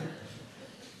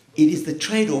 It is the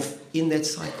trade-off in that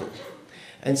cycle.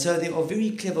 And so there are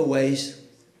very clever ways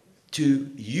to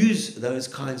use those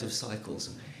kinds of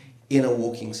cycles in a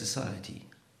walking society.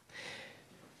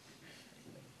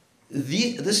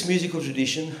 This musical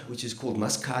tradition, which is called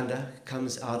Maskanda,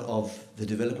 comes out of the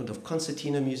development of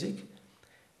concertina music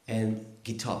and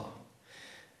guitar.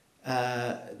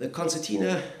 The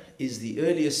concertina is the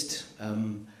earliest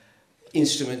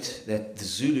instrument that the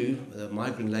Zulu, the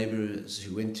migrant laborers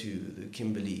who went to the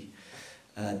Kimberley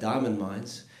diamond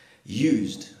mines,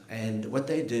 used. And what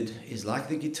they did is, like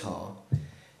the guitar,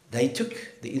 they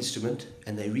took the instrument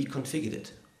and they reconfigured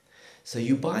it. So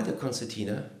you buy the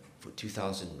concertina for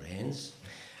 2,000 rands,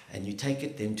 and you take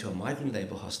it then to a migrant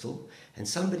labor hostel, and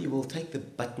somebody will take the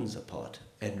buttons apart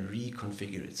and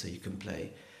reconfigure it so you can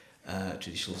play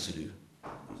traditional Zulu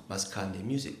Maskande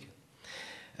music.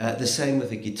 The same with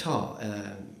the guitar.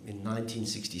 In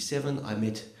 1967, I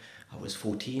was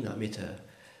 14, I met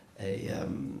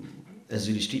a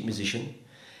Zulu street musician,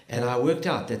 and I worked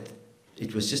out that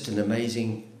it was just an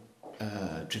amazing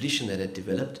tradition that had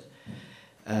developed,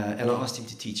 and I asked him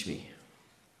to teach me.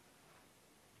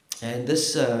 And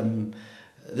this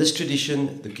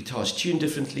tradition, the guitar is tuned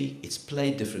differently, it's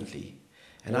played differently.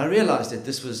 And I realized that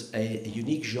this was a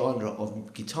unique genre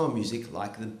of guitar music,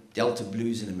 like the Delta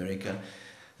blues in America.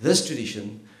 This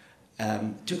tradition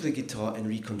took the guitar and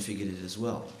reconfigured it as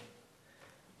well.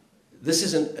 This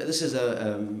is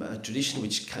a tradition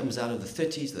which comes out of the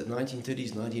 30s, the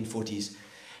 1930s, 1940s,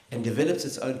 and develops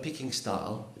its own picking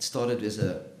style. It started as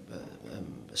a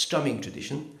strumming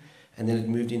tradition, and then it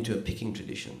moved into a picking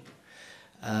tradition.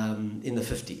 In the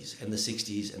 50s and the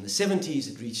 60s and the 70s,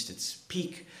 it reached its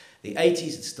peak. The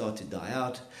 80s, it started to die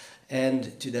out.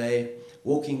 And today,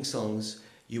 walking songs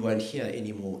you won't hear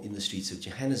anymore in the streets of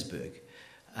Johannesburg.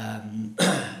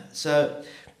 So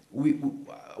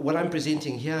what I'm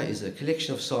presenting here is a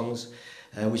collection of songs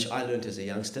which I learned as a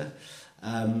youngster,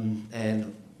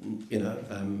 and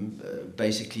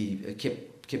basically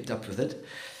kept up with it.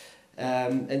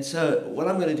 And so what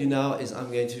I'm going to do now is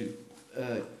I'm going to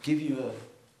give you a...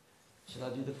 Shall I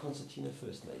do the concertina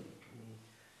first, maybe?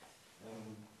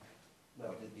 No,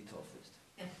 the guitar first.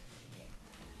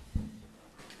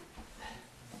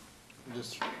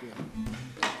 Just,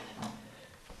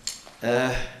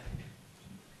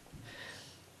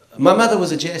 my mother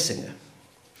was a jazz singer.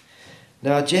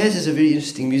 Now, jazz is a very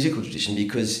interesting musical tradition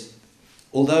because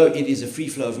although it is a free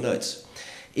flow of notes,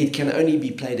 it can only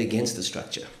be played against the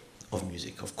structure of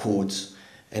music, of chords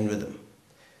and rhythm.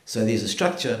 So there's a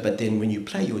structure, but then when you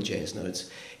play your jazz notes,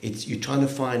 you're trying to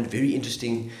find very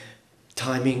interesting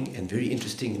timing and very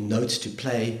interesting notes to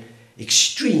play,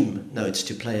 extreme notes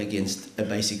to play against a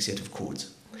basic set of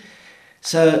chords.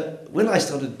 So when I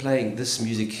started playing this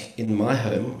music in my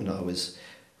home when I was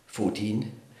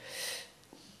 14,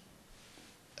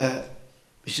 it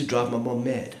used to drive my mom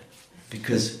mad.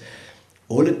 because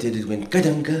all it did is went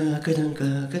gadunga,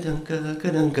 gadunga, gadunga,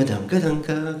 gadunga, gadunga,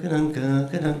 gadunga,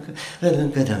 gadunga,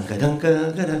 gadunga,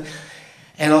 gadunga, gadunga.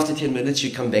 And after 10 minutes,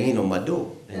 she'd come banging on my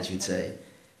door and she'd say,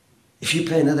 if you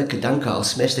play another kadunka, I'll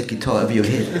smash the guitar over your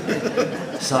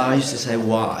head. So I used to say,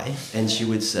 why? And she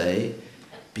would say,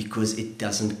 because it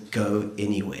doesn't go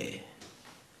anywhere.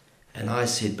 And I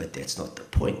said, but that's not the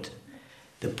point.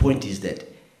 The point is that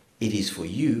it is for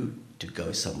you to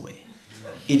go somewhere.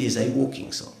 It is a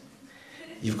walking song.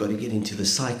 You've got to get into the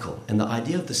cycle. And the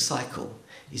idea of the cycle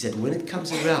is that when it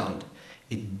comes around,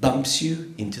 it bumps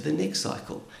you into the next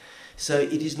cycle. So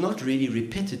it is not really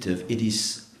repetitive, it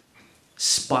is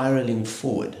spiraling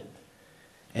forward.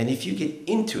 And if you get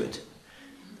into it,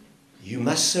 you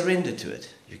must surrender to it.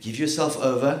 You give yourself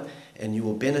over and you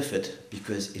will benefit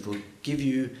because it will give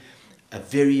you a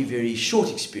very, very short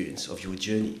experience of your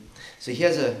journey. So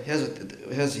here's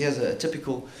a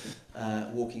typical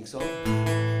walking song.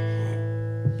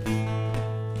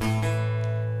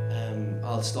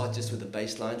 I'll start just with the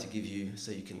bass line to give you,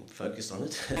 so you can focus on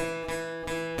it.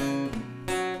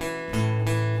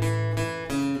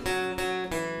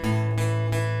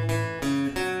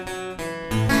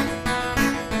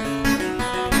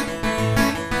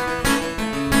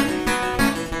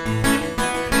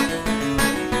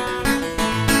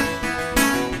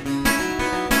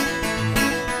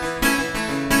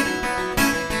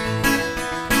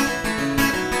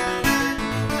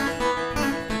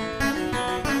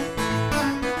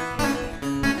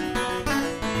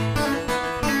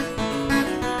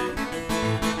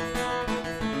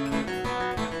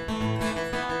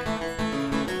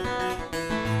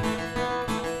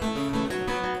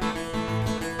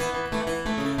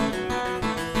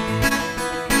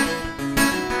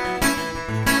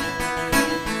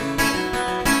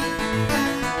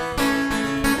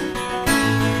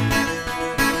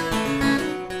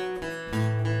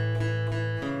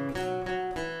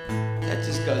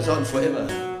 Goes on forever.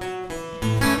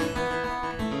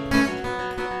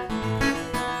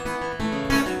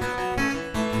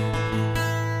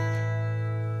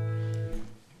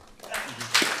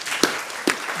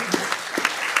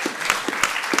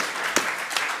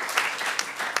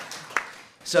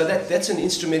 So that's an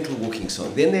instrumental walking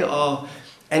song. Then there are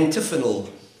antiphonal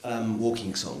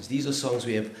walking songs. These are songs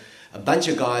where you have a bunch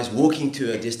of guys walking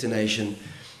to a destination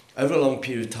over a long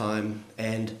period of time,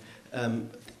 and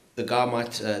the guy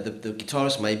might, the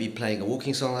guitarist may be playing a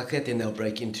walking song like that, then they'll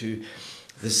break into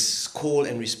this call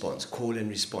and response, call and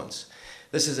response.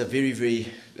 This is a very, very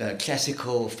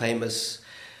classical, famous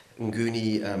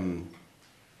Nguni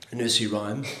nursery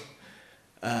rhyme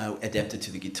adapted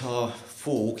to the guitar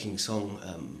for walking song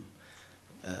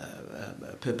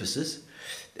purposes.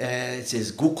 It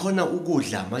says, "Gukona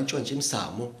ukudla mantshontshe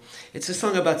emsamo." It's a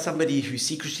song about somebody who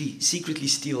secretly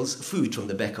steals food from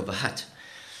the back of a hut.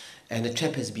 And a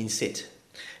trap has been set.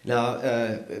 Now,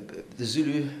 the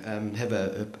Zulu have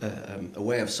a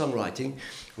way of songwriting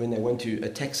when they want to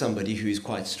attack somebody who is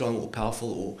quite strong or powerful,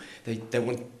 or they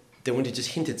want to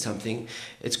just hint at something.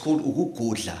 It's called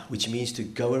ukugudla, which means to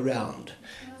go around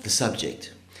the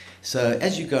subject. So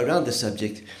as you go around the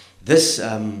subject, this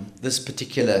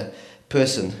particular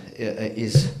person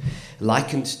is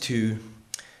likened to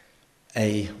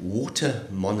a water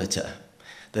monitor.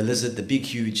 The lizard, the big,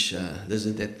 huge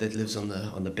lizard that lives on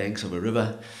the banks of a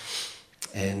river,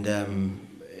 and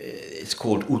it's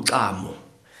called uqamo.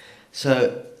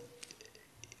 So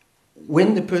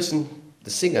when the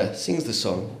singer sings the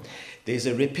song, there's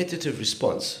a repetitive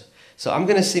response. So I'm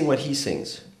going to sing what he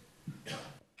sings,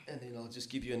 and then I'll just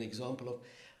give you an example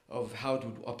of how it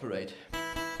would operate.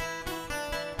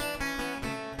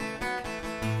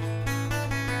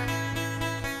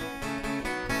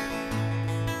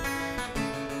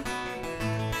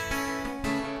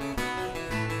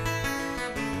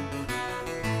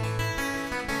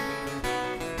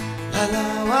 La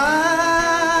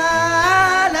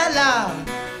la la,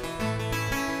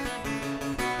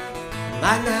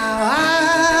 manawa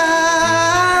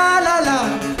la la,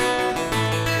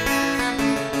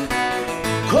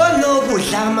 kono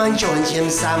kudla mantshontshe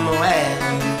emsamo wena,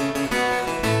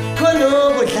 kono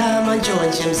kudla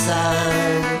mantshontshe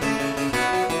emsamo,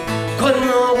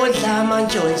 kono kudla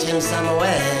mantshontshe emsamo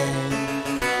wena,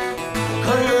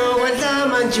 kono kudla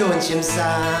mantshontshe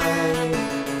emsamo.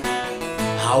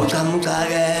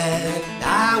 Awuqhamuqake,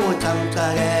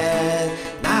 nanguqhamuqake,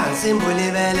 nansimbule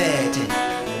belete,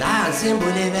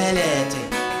 nansimbule belete,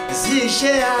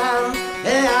 zishe yami,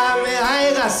 eyami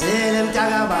ayikasele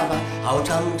mntaka baba.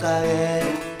 Awuqhamuqake,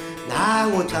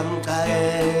 nanguqhamuqake,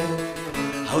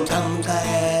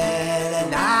 awuqhamuqake,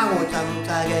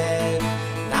 nanguqhamuqake,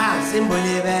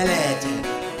 nansimbule belete,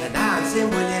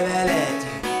 nantsimbulo ibelethe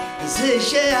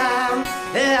sishe yam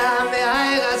ehambe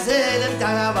ayikazele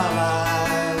mntaka baba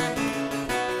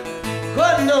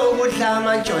konokudla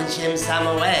amantshontshe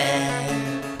emsamo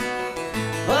wena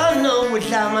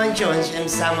konokudla amantshontshe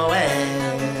emsamo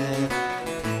wena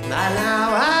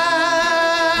nalawa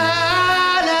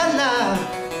lala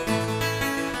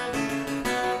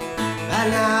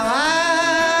nalawa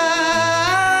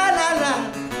lala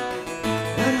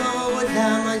konokudla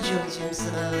amantshontshe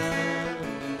emsamo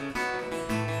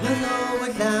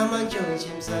konokudla amantshontshe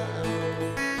emsamo.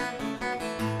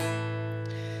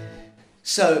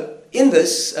 So in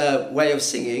this way of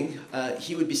singing,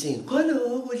 he would be singing, they would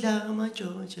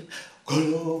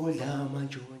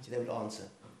answer.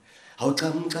 So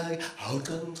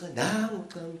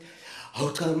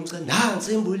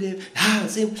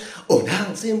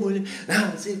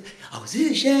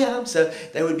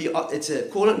they would be, it's a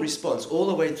call and response all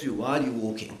the way through while you're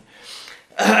walking.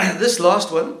 This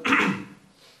last one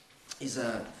is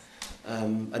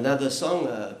another song.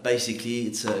 Basically,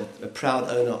 it's a proud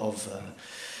owner of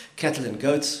cattle and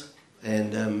goats,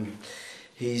 and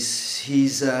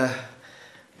he's out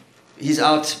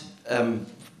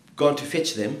gone to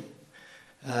fetch them,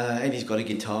 and he's got a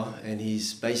guitar, and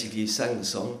he's basically sang the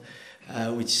song,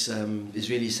 which is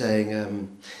really saying,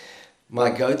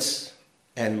 my goats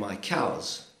and my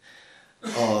cows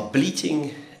are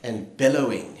bleating and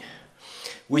bellowing,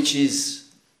 which is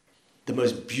the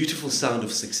most beautiful sound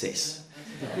of success,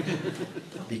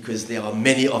 because there are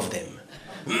many of them.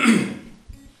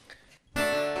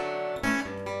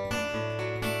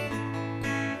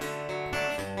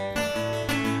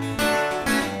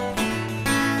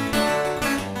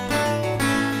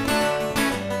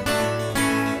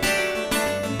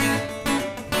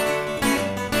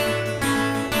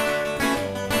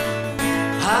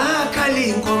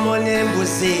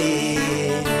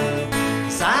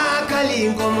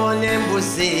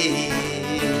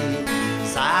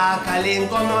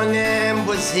 Salinkomo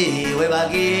nembuzi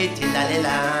webakithi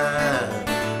lalela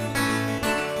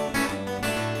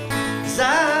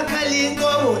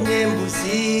Salinkomo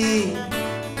nembuzi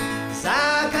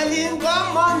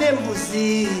Salinkomo nembuzi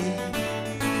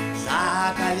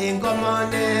Salinkomo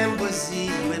nembuzi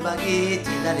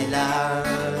webakithi lalela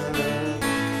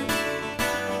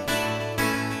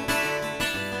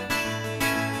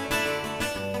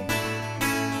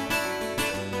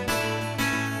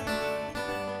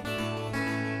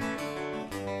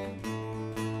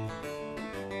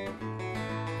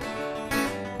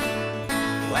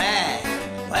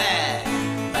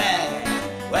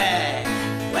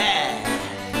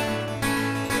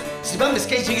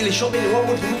Skejikile shobeni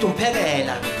womuntu umuntu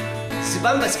umphekela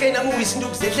sibamba skena movies into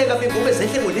kuzehleka bengome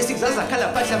zehle ngolisi kuzaza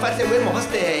khala phahla phahle wemo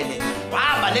hostel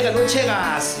wabaleka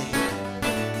nochekasi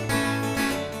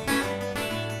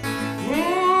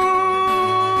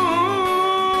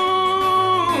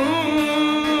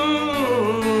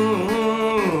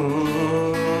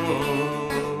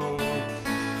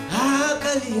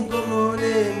akalinkomo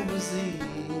nembuzi.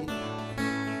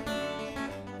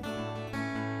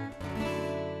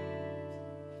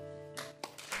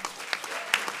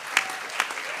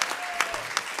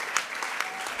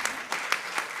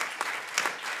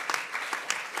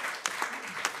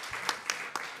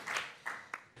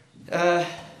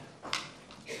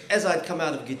 As I'd come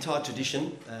out of guitar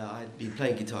tradition, I'd been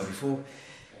playing guitar before,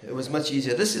 it was much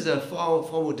easier. This is a far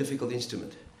more difficult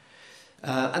instrument.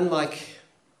 Unlike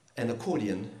an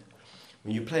accordion,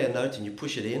 when you play a note and you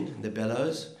push it in, the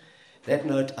bellows, that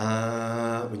note,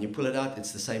 when you pull it out,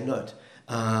 it's the same note.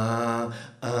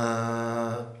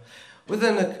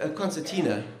 Within a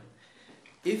concertina,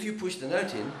 if you push the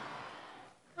note in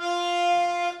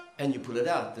and you pull it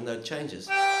out, the note changes.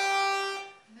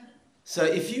 So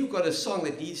if you've got a song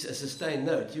that needs a sustained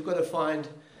note, you've got to find,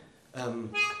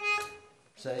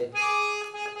 say,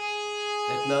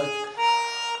 that note.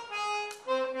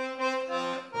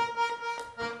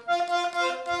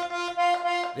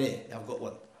 There, I've got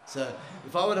one. So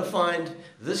if I want to find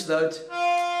this note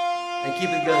and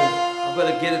keep it going, I've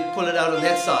got to pull it out on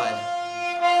that side.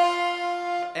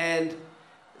 And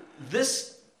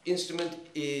this instrument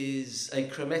is a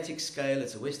chromatic scale,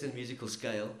 it's a Western musical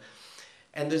scale.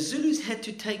 And the Zulus had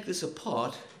to take this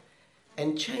apart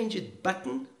and change it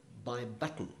button by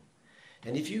button.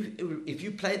 And if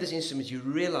you play this instrument, you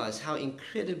realize how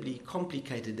incredibly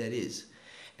complicated that is.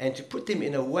 And to put them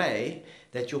in a way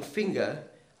that your finger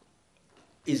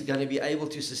is going to be able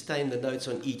to sustain the notes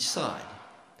on each side.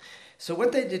 So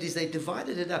what they did is they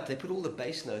divided it up. They put all the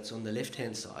bass notes on the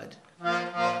left-hand side.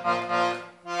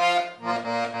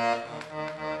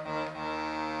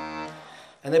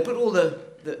 And they put all the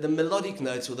melodic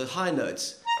notes or the high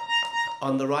notes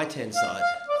on the right-hand side.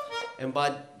 And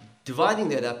by dividing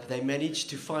that up, they managed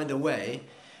to find a way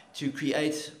to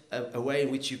create a way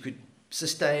in which you could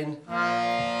sustain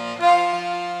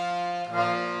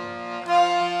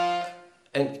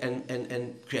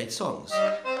and create songs.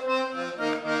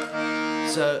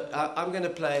 So I'm going to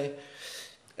play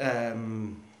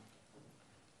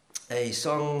a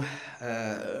song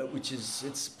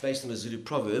it's based on a Zulu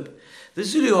proverb. The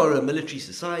Zulu are a military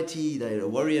society, they're a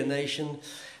warrior nation,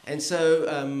 and so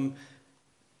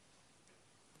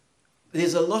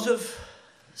there's a lot of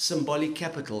symbolic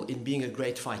capital in being a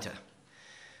great fighter.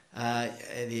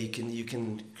 You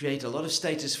can create a lot of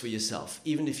status for yourself,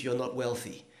 even if you're not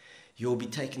wealthy. You'll be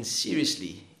taken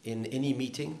seriously in any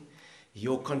meeting.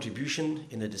 Your contribution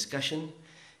in a discussion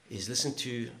is listened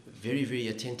to very, very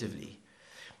attentively.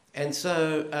 And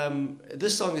so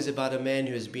this song is about a man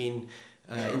who has been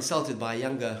insulted by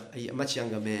a much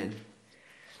younger man.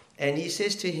 And he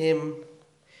says to him,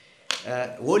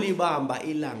 "Wolibamba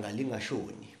ilanga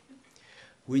lingashoni,"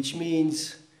 which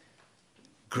means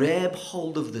grab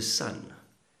hold of the sun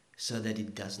so that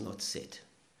it does not set.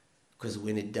 Because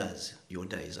when it does, your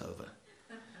day is over.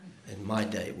 And my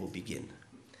day will begin.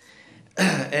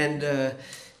 And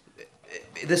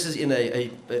this is in a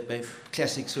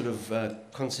classic sort of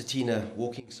concertina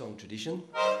walking song tradition.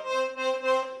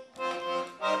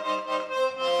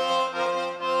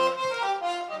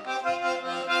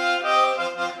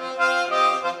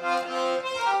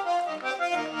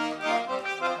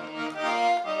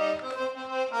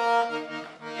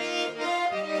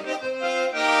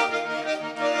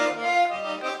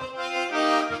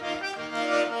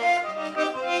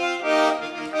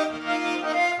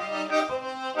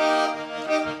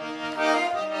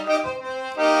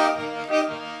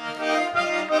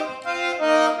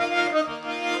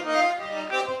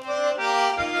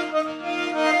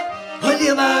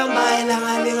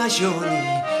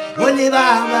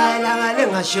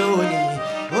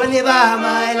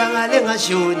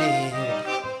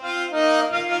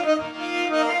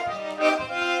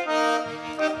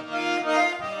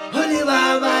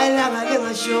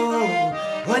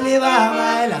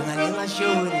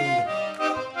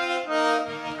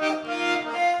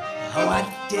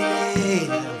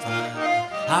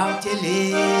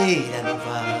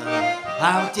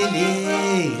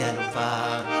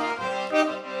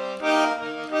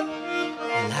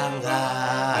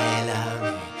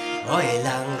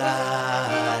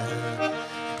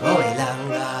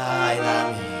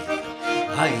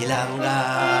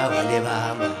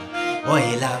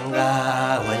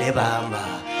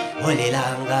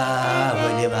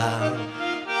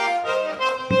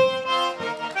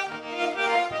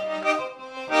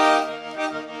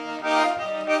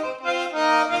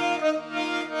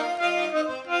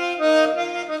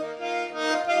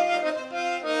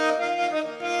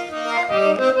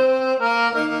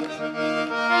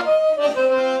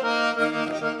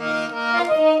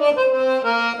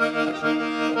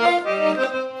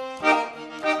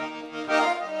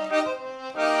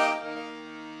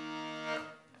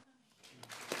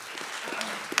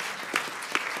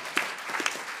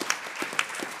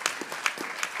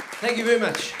 Thank you very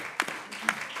much.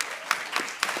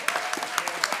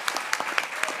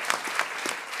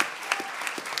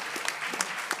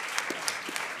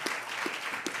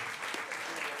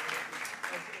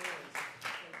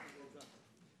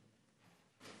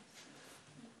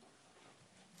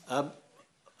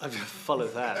 I follow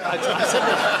that.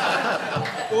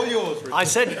 All yours, Richard.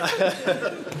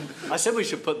 I said we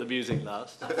should put the music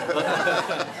last,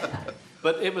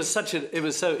 but it was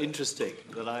so interesting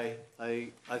that I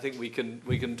think we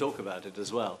can talk about it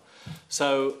as well.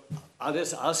 So I'll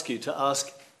just ask you to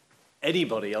ask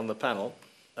anybody on the panel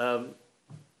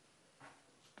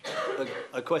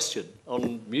a question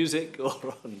on music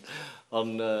or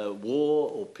on war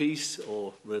or peace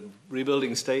or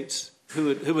rebuilding states.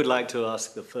 Who would like to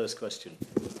ask the first question?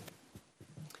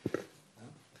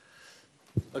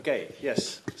 Okay,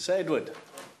 yes. Sir Edward.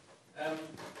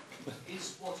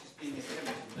 Is what is being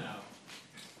attempted now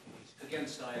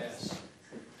against IS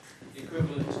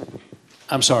equivalent?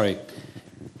 I'm sorry.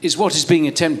 Is what is being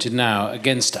attempted now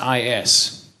against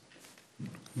IS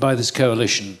by this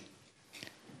coalition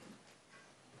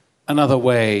another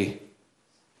way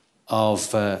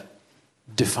of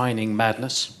defining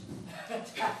madness?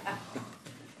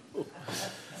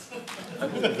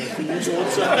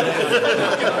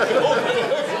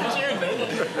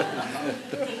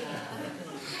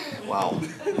 Wow.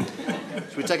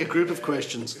 Should we take a group of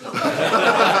questions?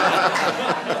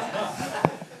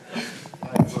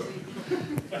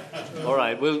 All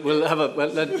right, we'll have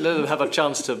let them have a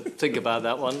chance to think about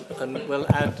that one, and we'll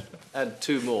add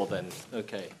two more then.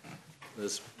 Okay,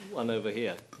 There's one over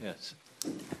here, yes.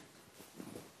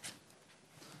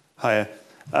 Hiya.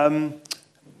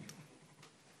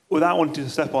 Without wanting to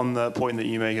step on the point that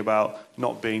you make about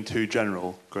not being too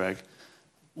general, Greg,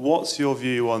 what's your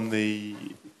view on the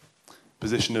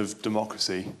position of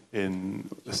democracy in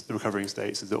the recovering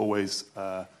states? Is it always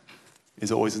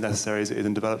as necessary as it is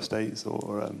in developed states?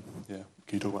 Or yeah,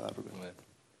 can you talk about that for a bit?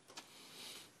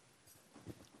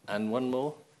 And one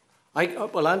more.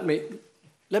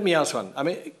 Let me ask one. I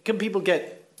mean, can people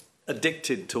get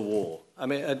addicted to war? I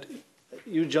mean,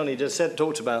 you, Johnny, just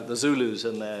talked about the Zulus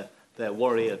and their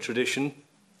warrior tradition,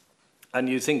 and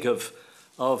you think of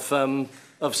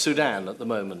Sudan at the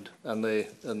moment and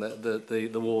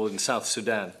the war in South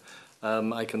Sudan.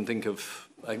 We can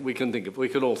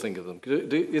all think of them.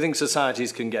 Do you think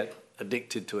societies can get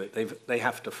addicted to it? They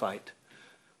have to fight.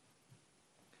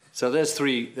 So there's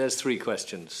three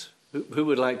questions. Who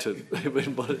would like to?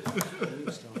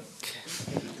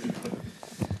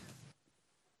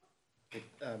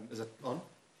 Is it on?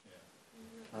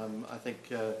 I think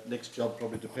next job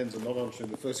probably depends on not answering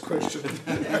the first question.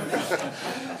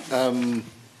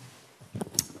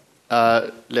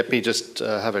 Let me just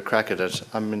have a crack at it.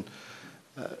 I mean,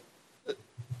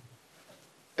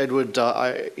 Edward,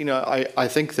 I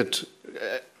think that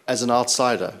as an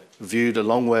outsider, viewed a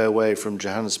long way away from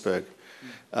Johannesburg,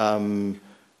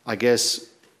 I guess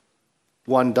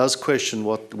one does question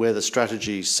where the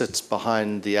strategy sits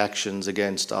behind the actions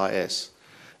against IS.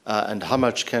 And how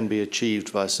much can be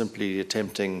achieved by simply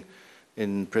attempting,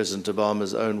 in President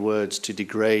Obama's own words, to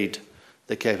degrade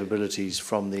the capabilities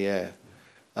from the air.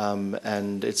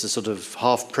 And it's a sort of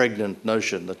half-pregnant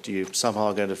notion that you somehow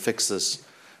are going to fix this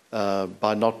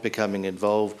by not becoming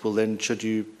involved. Well, then should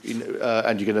you,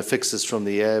 and you're going to fix this from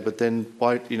the air, but then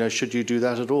why, should you do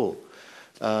that at all?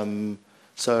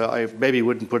 So I maybe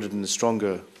wouldn't put it in as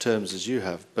stronger terms as you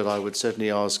have, but I would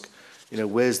certainly ask,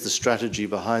 where's the strategy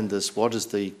behind this? What is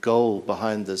the goal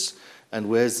behind this? And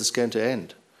where's this going to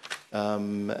end?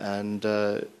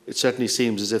 It certainly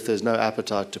seems as if there's no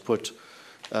appetite to put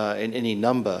in any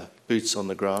number boots on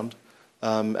the ground.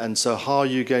 And so how are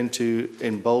you going to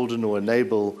embolden or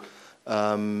enable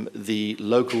the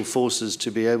local forces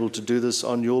to be able to do this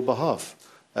on your behalf,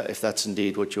 if that's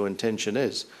indeed what your intention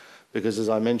is? Because as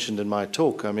I mentioned in my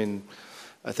talk,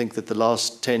 I think that the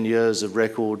last 10 years of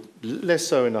record, less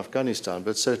so in Afghanistan,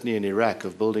 but certainly in Iraq,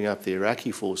 of building up the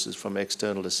Iraqi forces from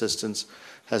external assistance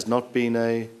has not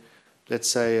been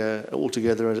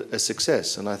altogether a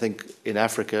success. And I think in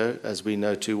Africa, as we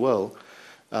know too well,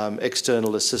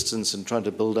 external assistance and trying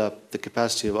to build up the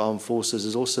capacity of armed forces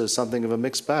is also something of a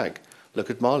mixed bag. Look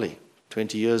at Mali,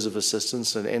 20 years of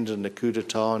assistance and ended in a coup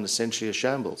d'etat and essentially a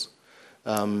shambles.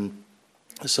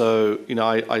 So,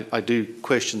 I do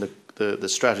question the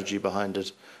strategy behind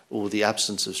it, or the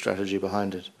absence of strategy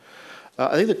behind it.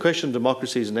 I think the question of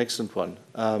democracy is an excellent one.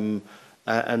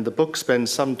 And the book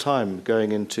spends some time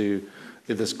going into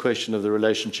this question of the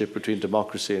relationship between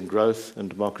democracy and growth and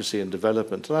democracy and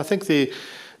development. And I think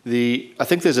I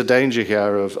think there's a danger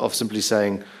here of simply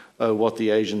saying, oh, what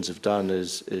the Asians have done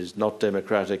is not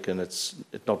democratic and it's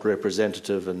not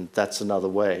representative, and that's another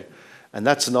way. And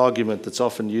that's an argument that's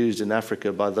often used in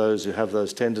Africa by those who have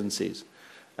those tendencies.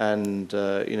 And,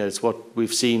 it's what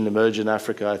we've seen emerge in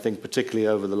Africa, I think, particularly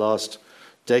over the last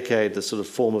decade, the sort of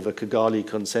form of a Kigali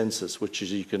consensus, which is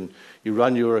you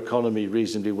run your economy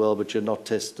reasonably well, but you're not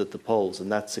tested at the polls, and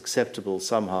that's acceptable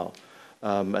somehow,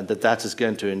 and that is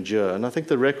going to endure. And I think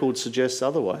the record suggests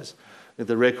otherwise.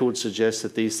 The record suggests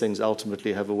that these things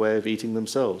ultimately have a way of eating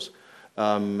themselves,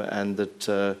 and that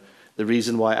the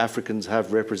reason why Africans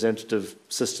have representative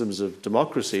systems of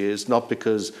democracy is not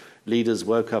because leaders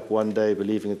woke up one day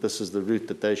believing that this is the route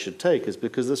that they should take, is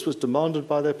because this was demanded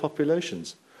by their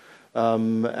populations.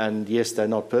 And yes, they're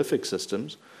not perfect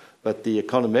systems, but the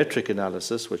econometric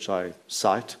analysis, which I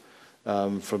cite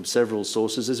from several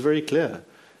sources, is very clear.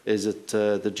 Is that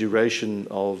the duration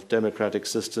of democratic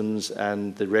systems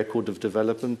and the record of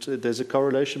development, there's a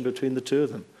correlation between the two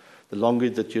of them. The longer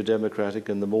that you're democratic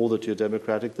and the more that you're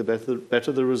democratic, the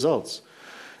better the results.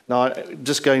 Now,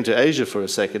 just going to Asia for a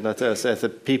second, I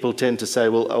think people tend to say,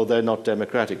 well, oh, they're not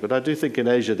democratic. But I do think in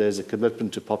Asia there's a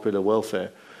commitment to popular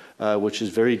welfare, which is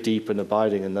very deep and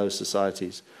abiding in those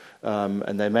societies.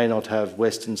 And they may not have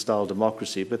Western-style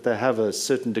democracy, but they have a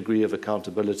certain degree of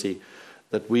accountability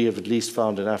that we have at least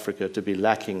found in Africa to be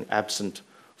lacking, absent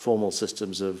formal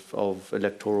systems of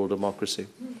electoral democracy.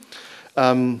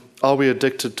 Are we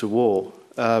addicted to war?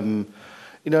 One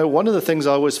of the things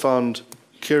I always found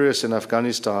curious in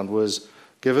Afghanistan was,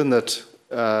 given that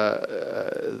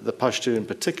the Pashto in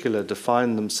particular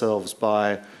define themselves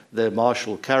by their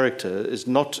martial character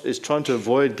is trying to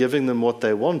avoid giving them what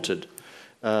they wanted.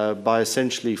 By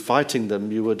essentially fighting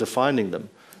them, you were defining them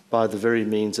by the very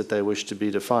means that they wish to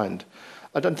be defined.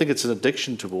 I don't think it's an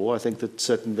addiction to war. I think that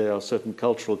there are certain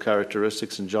cultural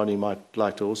characteristics, and Johnny might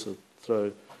like to also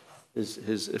throw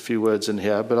a few words in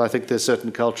here, but I think there's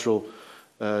certain cultural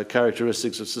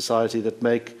characteristics of society that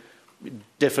make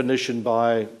definition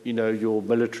by your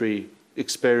military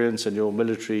experience and your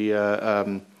military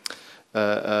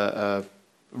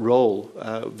role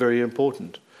very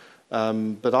important.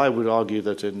 But I would argue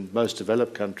that in most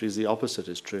developed countries the opposite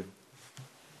is true.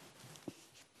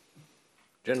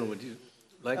 General, would you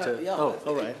like to? Yeah, oh,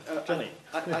 all right. Johnny.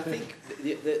 I think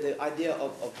the idea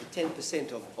of the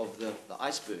 10% of the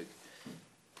iceberg.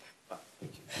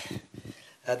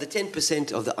 The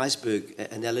 10% of the iceberg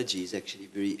analogy is actually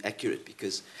very accurate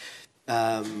because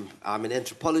I'm an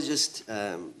anthropologist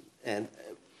and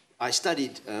I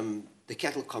studied the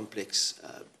cattle complex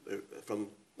from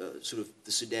sort of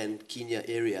the Sudan, Kenya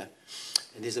area,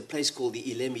 and there's a place called the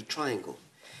Ilemi Triangle,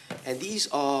 and these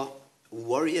are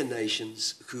warrior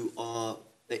nations who are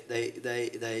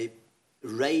they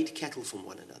raid cattle from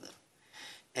one another.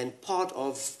 And part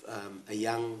of a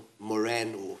young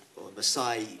Moran or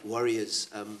Maasai warrior's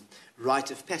rite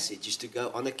of passage is to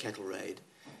go on a cattle raid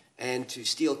and to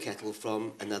steal cattle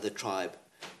from another tribe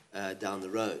down the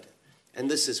road. And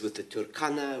this is with the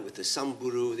Turkana, with the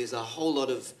Samburu. There's a whole lot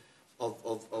of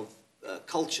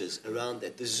cultures around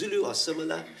that. The Zulu are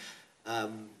similar.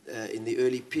 In the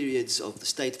early periods of the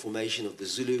state formation of the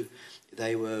Zulu,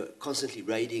 they were constantly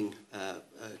raiding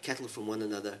cattle from one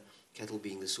another, cattle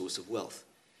being the source of wealth.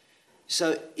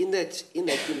 So in that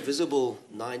invisible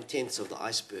 9/10 of the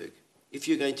iceberg, if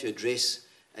you're going to address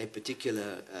a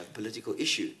particular political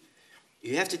issue,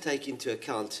 you have to take into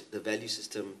account the value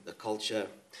system, the culture,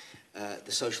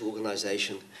 the social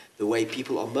organization, the way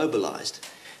people are mobilized.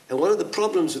 And one of the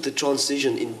problems with the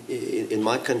transition in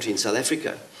my country, in South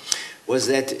Africa, was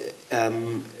that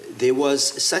there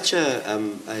was such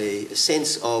a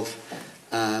sense of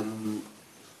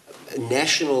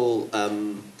national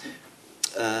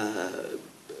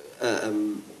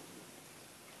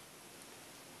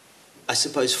I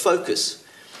suppose, focus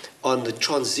on the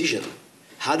transition.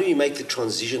 How do we make the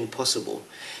transition possible?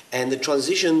 And the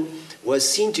transition was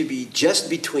seen to be just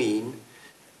between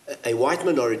a white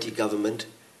minority government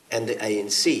and the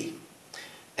ANC.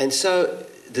 And so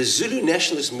the Zulu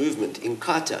nationalist movement in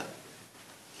Kata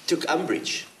took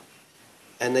umbrage.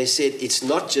 And they said it's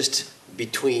not just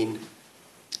between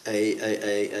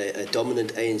a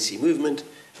dominant ANC movement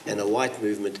and a white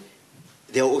movement.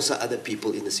 There are also other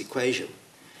people in this equation.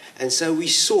 And so we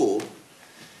saw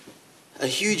a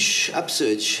huge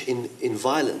upsurge in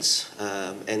violence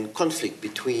and conflict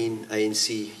between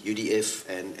ANC, UDF,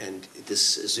 and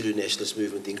this Zulu nationalist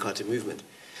movement, the Inkatha movement,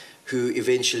 who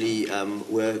eventually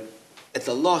were, at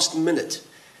the last minute,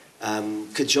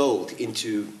 cajoled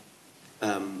into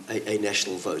a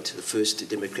national vote, the first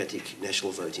democratic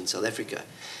national vote in South Africa.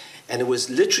 And it was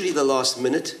literally the last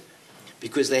minute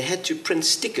because they had to print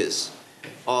stickers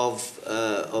of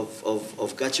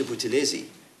Gacha Buthelezi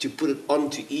to put it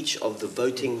onto each of the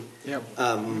voting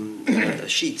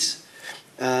sheets.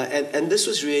 And this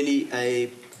was really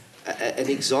an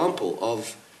example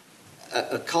of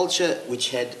a culture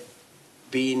which had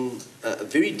been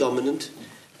very dominant.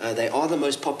 They are the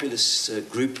most populous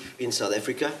group in South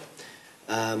Africa.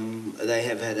 They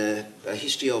have had a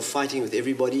history of fighting with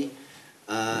everybody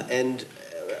and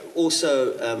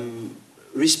also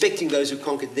respecting those who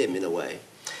conquered them in a way.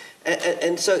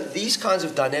 And so these kinds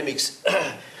of dynamics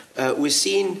were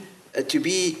seen to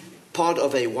be part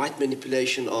of a white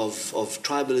manipulation of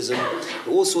tribalism.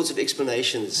 All sorts of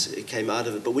explanations came out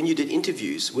of it. But when you did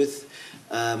interviews with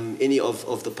any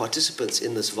of the participants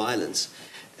in this violence,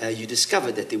 you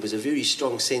discovered that there was a very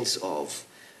strong sense of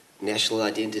national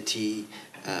identity,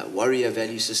 warrior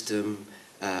value system.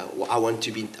 I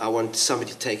want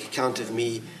somebody to take account of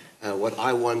me. What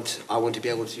I want to be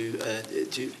able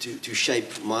to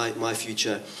shape my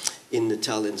future in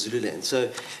Natal and Zululand. So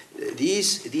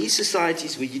these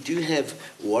societies where you do have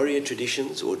warrior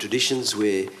traditions or traditions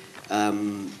where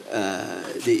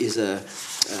there is a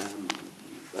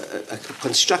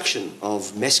construction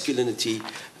of masculinity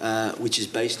which is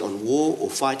based on war or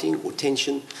fighting or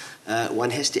tension, one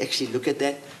has to actually look at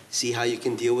that, see how you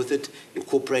can deal with it,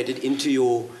 incorporate it into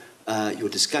your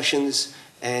discussions,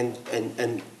 and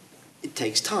it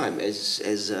takes time, as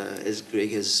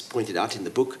Greg has pointed out in the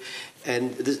book.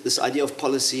 And this idea of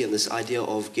policy and this idea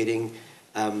of getting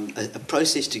a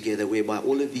process together whereby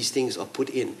all of these things are put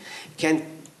in can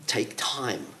take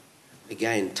time.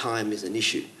 Again, time is an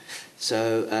issue.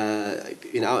 So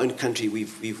in our own country,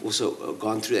 we've also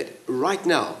gone through that. Right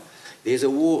now, there's a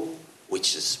war,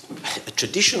 which is a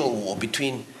traditional war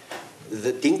between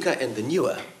the Dinka and the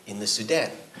Nuer in the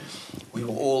Sudan. We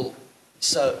were all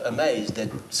so amazed that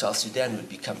South Sudan would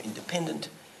become independent.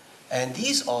 And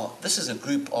this is a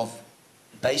group of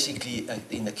basically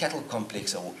in the cattle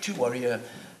complex, or two warrior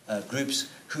groups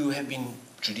who have been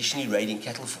traditionally raiding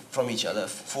cattle from each other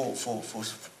for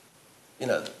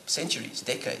centuries,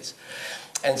 decades.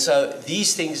 And so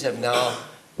these things have now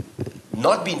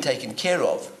not been taken care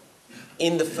of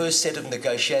in the first set of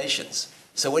negotiations.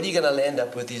 So what you're going to end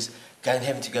up with is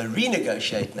having to go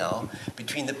renegotiate now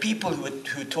between the people who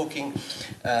are talking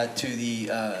to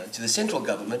the central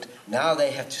government. Now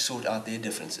they have to sort out their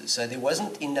differences. So there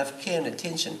wasn't enough care and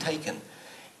attention taken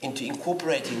into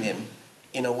incorporating them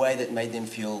in a way that made them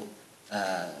feel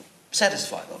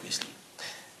satisfied, obviously.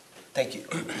 Thank you.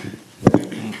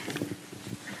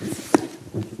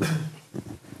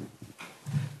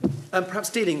 Perhaps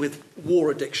dealing with war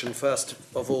addiction first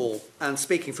of all, and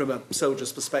speaking from a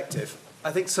soldier's perspective,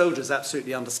 I think soldiers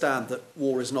absolutely understand that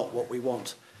war is not what we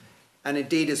want. And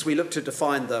indeed, as we look to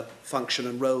define the function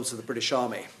and roles of the British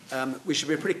Army, we should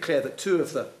be pretty clear that two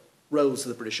of the roles of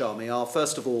the British Army are,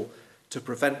 first of all, to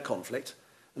prevent conflict,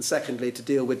 and secondly, to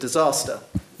deal with disaster.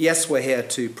 Yes, we're here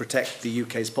to protect the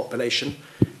UK's population,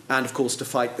 and of course to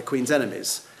fight the Queen's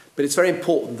enemies. But it's very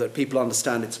important that people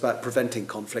understand it's about preventing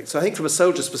conflict. So I think from a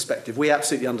soldier's perspective, we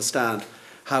absolutely understand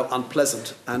how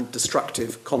unpleasant and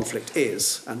destructive conflict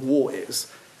is, and war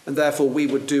is, and therefore we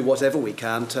would do whatever we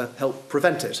can to help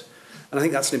prevent it. And I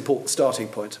think that's an important starting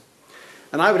point.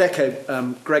 And I would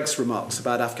echo Greg's remarks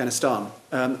about Afghanistan.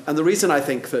 And the reason I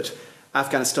think that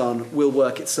Afghanistan will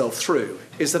work itself through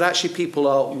is that actually people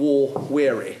are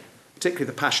war-weary, particularly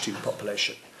the Pashtun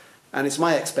population. And it's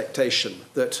my expectation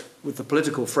that with the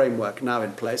political framework now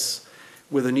in place,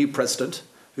 with a new president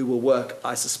who will work,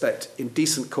 I suspect, in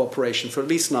decent cooperation for at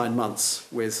least 9 months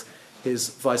with his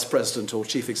vice president or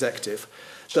chief executive,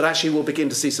 that actually we'll begin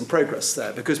to see some progress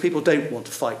there, because people don't want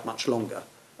to fight much longer.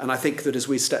 And I think that as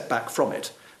we step back from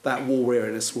it, that war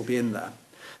weariness will be in there.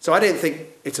 So I don't think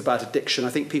it's about addiction. I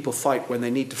think people fight when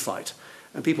they need to fight,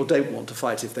 and people don't want to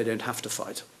fight if they don't have to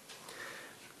fight.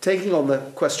 Taking on the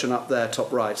question up there,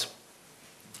 top right,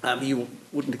 you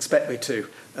wouldn't expect me to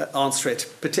answer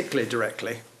it particularly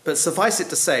directly, but suffice it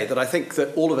to say that I think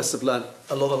that all of us have learned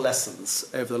a lot of lessons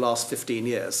over the last 15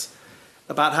 years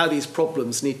about how these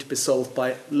problems need to be solved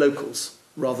by locals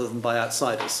rather than by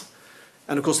outsiders.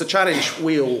 And of course the challenge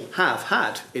we all have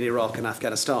had in Iraq and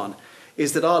Afghanistan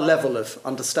is that our level of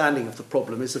understanding of the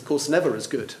problem is of course never as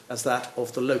good as that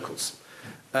of the locals.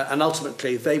 And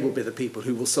ultimately they will be the people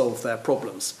who will solve their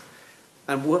problems.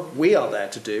 And what we are there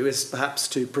to do is perhaps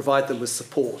to provide them with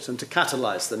support and to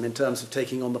catalyse them in terms of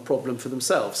taking on the problem for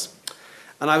themselves.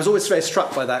 And I was always very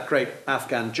struck by that great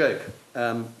Afghan joke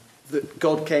that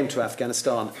God came to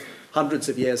Afghanistan hundreds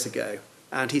of years ago,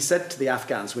 and he said to the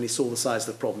Afghans when he saw the size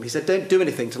of the problem, he said, "Don't do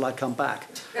anything till I come back."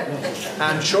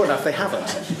 And sure enough, they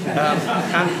haven't.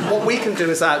 And what we can do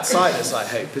as outsiders, I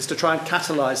hope, is to try and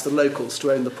catalyse the locals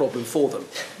to own the problem for them.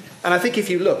 And I think if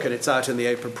you look, and it's out in the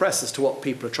open press as to what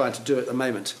people are trying to do at the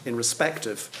moment in respect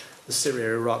of the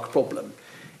Syria-Iraq problem,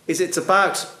 is it's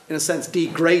about, in a sense,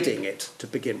 degrading it to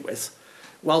begin with,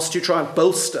 whilst you try and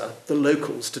bolster the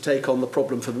locals to take on the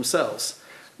problem for themselves.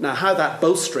 Now, how that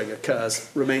bolstering occurs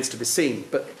remains to be seen,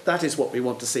 but that is what we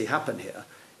want to see happen here,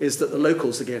 is that the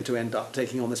locals are going to end up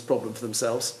taking on this problem for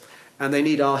themselves, and they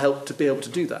need our help to be able to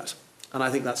do that. And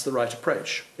I think that's the right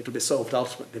approach. It'll be solved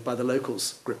ultimately by the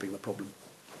locals gripping the problem.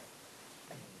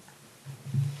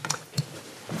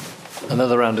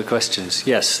 Another round of questions.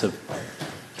 Yes, in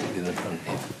the front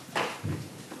here.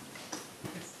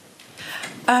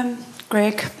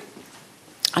 Greg,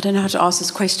 I don't know how to ask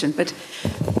this question, but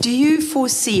do you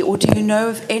foresee or do you know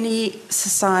of any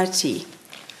society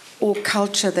or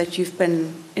culture that you've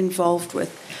been involved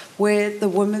with where the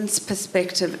woman's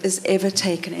perspective is ever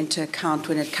taken into account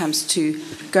when it comes to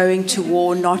going to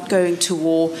war, not going to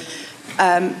war,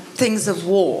 things of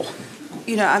war?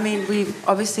 You know, I mean, we've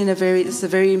obviously it's a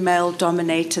very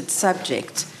male-dominated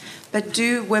subject, but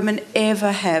do women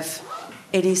ever have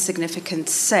any significant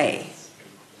say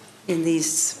in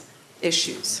these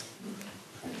issues?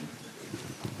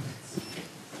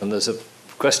 And there's a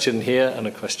question here and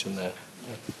a question there.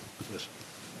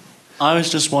 I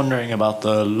was just wondering about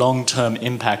the long-term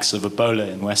impacts of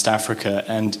Ebola in West Africa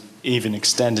and even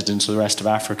extended into the rest of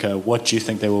Africa. What do you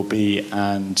think they will be,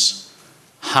 and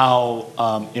how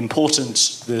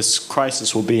important this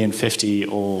crisis will be in 50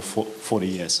 or 40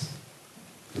 years?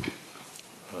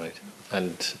 Right.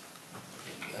 And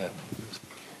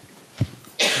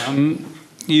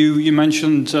you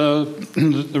mentioned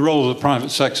the role of the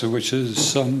private sector, which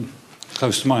is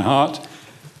close to my heart.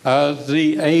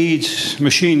 The aid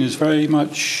machine is very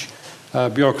much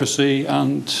bureaucracy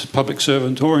and public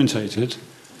servant orientated.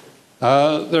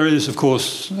 There is, of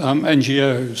course,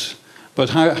 NGOs, but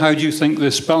how do you think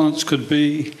this balance could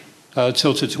be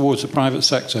tilted towards the private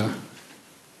sector?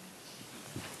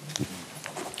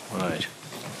 right.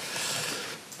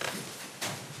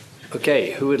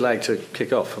 Okay, who would like to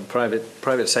kick off from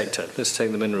private sector? Let's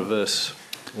take them in reverse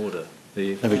order.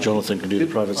 Maybe Jonathan can do the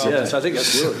private sector. Yes, I think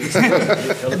that's yours.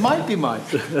 It might be mine.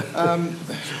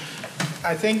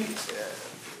 I think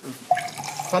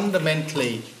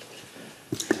fundamentally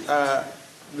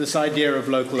this idea of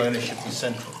local ownership is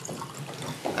central.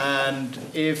 And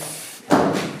if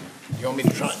you want me to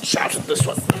try and shout at this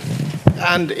one,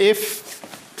 and if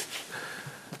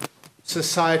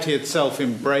society itself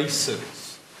embraces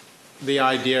the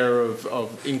idea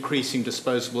of increasing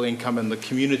disposable income and the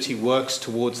community works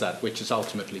towards that, which is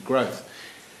ultimately growth,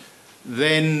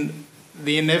 then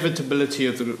the inevitability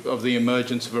of the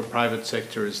emergence of a private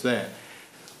sector is there.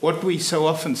 What we so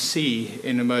often see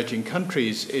in emerging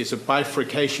countries is a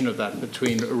bifurcation of that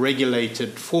between a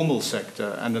regulated formal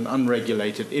sector and an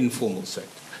unregulated informal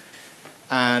sector.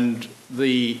 And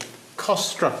the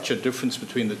cost structure difference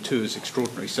between the two is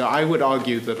extraordinary. So I would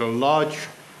argue that a large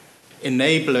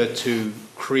enabler to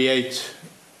create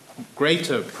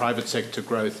greater private sector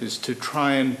growth is to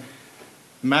try and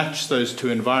match those two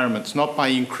environments, not by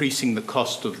increasing the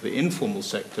cost of the informal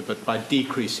sector, but by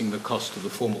decreasing the cost of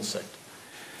the formal sector.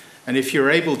 And if you're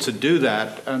able to do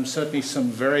that, certainly some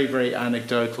very, very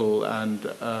anecdotal and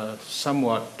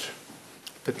somewhat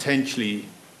potentially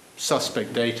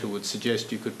suspect data would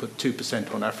suggest you could put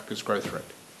 2% on Africa's growth rate.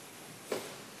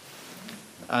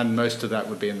 And most of that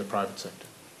would be in the private sector.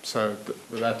 So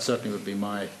that certainly would be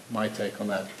my take on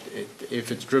that.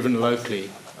 If it's driven locally,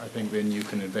 I think then you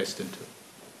can invest into it.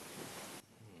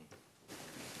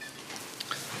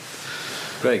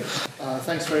 Greg.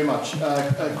 Thanks very much.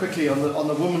 Quickly, on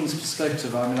the woman's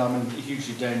perspective, I mean, I'm in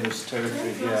hugely dangerous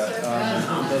territory here.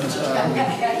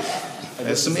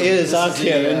 There's some ears out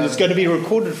here, and it's going to be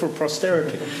recorded for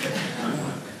posterity.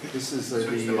 This is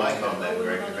the mic on there,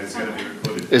 Greg, if it's going to be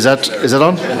recorded. Is that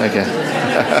on? Okay.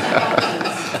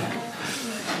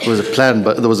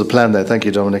 There was a plan there. Thank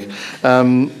you, Dominic. I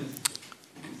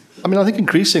mean, I think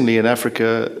increasingly in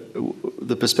Africa,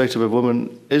 the perspective of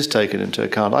women is taken into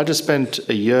account. I just spent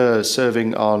a year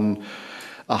serving on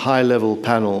a high-level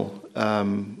panel. I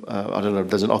don't know if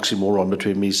there's an oxymoron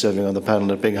between me serving on the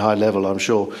panel and being high-level, I'm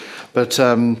sure. But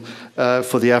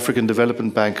for the African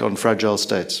Development Bank on fragile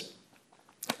states.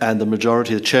 And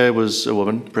the chair was a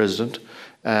woman, president,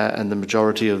 and the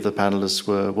majority of the panelists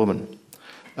were women.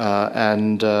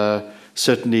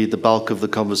 Certainly the bulk of the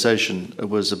conversation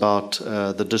was about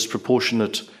the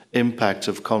disproportionate impact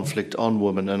of conflict on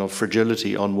women and of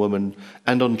fragility on women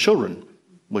and on children,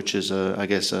 which is, I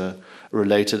guess, a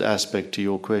related aspect to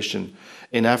your question,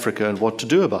 in Africa, and what to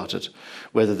do about it,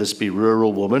 whether this be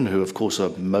rural women, who of course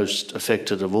are most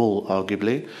affected of all,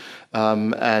 arguably,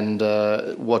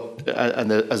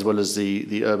 as well as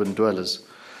the urban dwellers.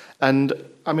 And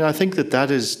I mean, I think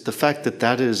that is the fact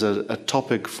that is a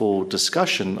topic for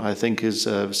discussion, I think, is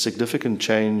a significant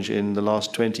change in the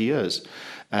last 20 years.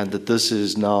 And that this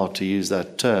is now, to use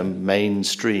that term,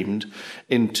 mainstreamed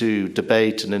into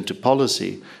debate and into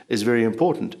policy is very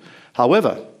important.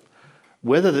 However,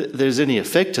 whether there's any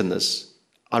effect in this,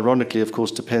 ironically, of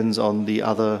course, depends on the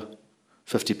other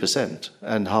 50%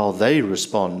 and how they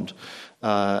respond.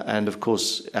 And of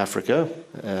course, Africa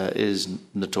is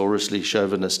notoriously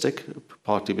chauvinistic,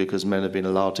 partly because men have been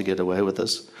allowed to get away with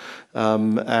this. You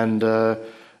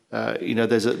know,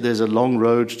 there's a long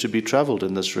road to be travelled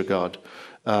in this regard,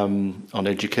 on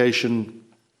education,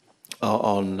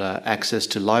 on access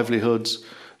to livelihoods,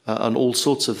 on all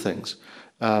sorts of things.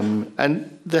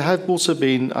 And there have also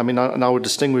been, I mean, and I would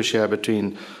distinguish here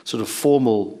between sort of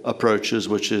formal approaches,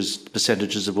 which is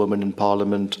percentages of women in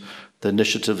parliament, the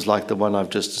initiatives like the one I've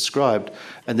just described,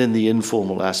 and then the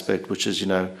informal aspect, which is, you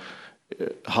know,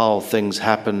 how things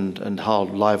happened and how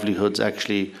livelihoods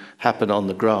actually happen on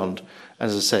the ground.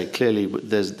 As I say, clearly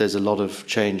there's a lot of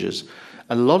changes.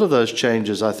 And a lot of those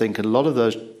changes, I think, and a lot of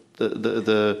those,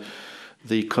 the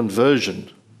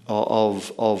conversion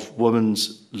of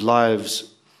women's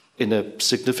lives in a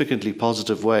significantly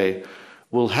positive way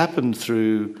will happen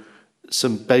through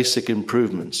some basic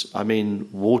improvements. I mean,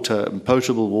 water and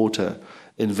potable water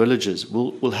in villages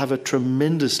will have a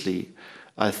tremendously,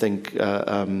 I think,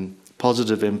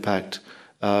 positive impact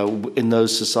in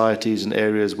those societies and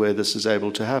areas where this is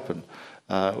able to happen.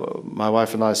 My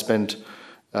wife and I spent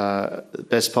the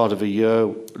best part of a year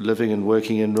living and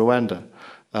working in Rwanda.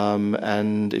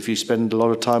 And if you spend a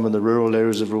lot of time in the rural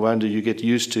areas of Rwanda, you get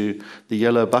used to the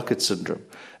yellow bucket syndrome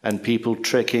and people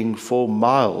trekking for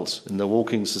miles in the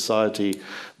walking society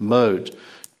mode,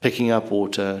 picking up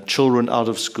water, children out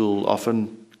of school,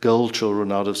 often girl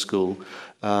children out of school,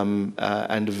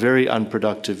 and very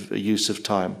unproductive use of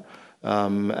time.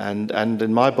 And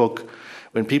in my book,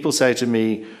 when people say to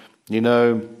me, you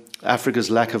know, Africa's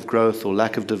lack of growth or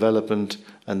lack of development,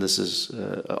 and this is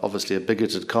obviously a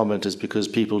bigoted comment, is because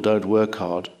people don't work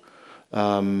hard.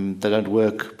 They don't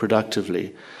work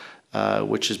productively,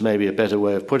 which is maybe a better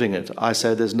way of putting it. I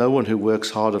say there's no one who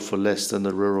works harder for less than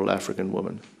the rural African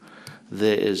woman.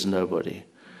 There is nobody.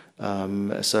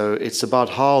 So it's about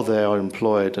how they are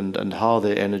employed and how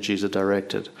their energies are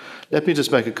directed. Let me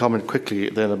just make a comment quickly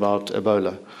then about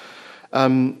Ebola.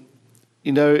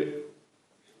 You know,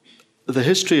 the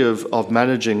history of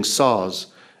managing SARS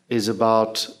is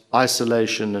about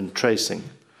isolation and tracing.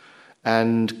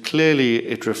 And clearly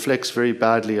it reflects very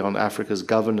badly on Africa's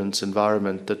governance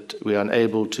environment that we are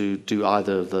unable to do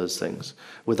either of those things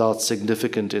without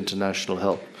significant international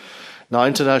help. Now,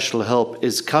 international help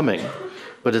is coming,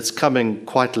 but it's coming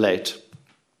quite late.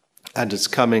 And it's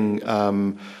coming,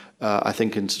 I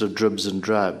think, in sort of dribs and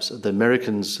drabs. The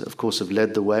Americans, of course, have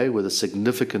led the way with a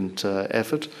significant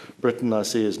effort. Britain, I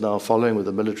see, is now following with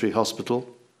a military hospital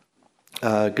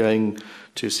going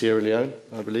to Sierra Leone,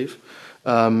 I believe.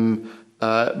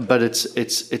 But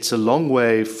it's a long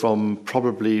way from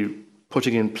probably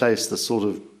putting in place the sort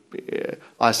of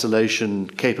isolation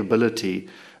capability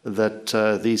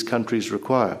that these countries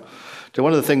require. So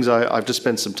one of the things I've just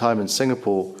spent some time in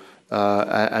Singapore,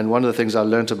 and one of the things I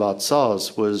learned about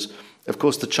SARS was, of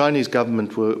course, the Chinese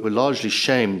government were largely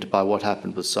shamed by what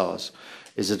happened with SARS.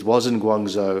 It was in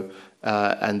Guangzhou,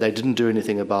 and they didn't do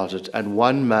anything about it. And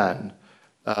one man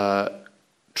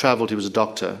traveled, he was a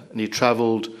doctor, and he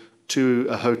traveled to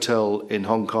a hotel in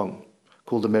Hong Kong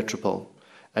called the Metropole.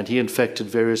 And he infected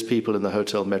various people in the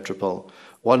Hotel Metropole,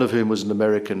 one of whom was an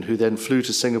American who then flew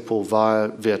to Singapore via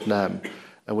Vietnam.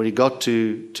 And when he got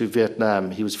to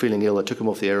Vietnam, he was feeling ill. They took him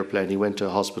off the aeroplane. He went to a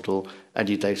hospital, and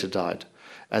he later died.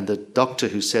 And the doctor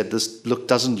who said, this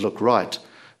doesn't look right,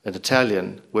 an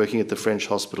Italian working at the French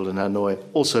hospital in Hanoi,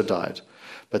 also died.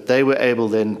 But they were able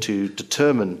then to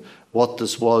determine what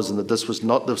this was, and that this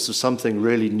was something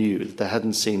really new that they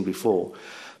hadn't seen before.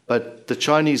 But the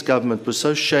Chinese government was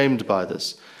so shamed by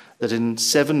this that in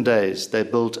 7 days they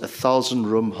built a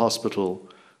 1,000-room hospital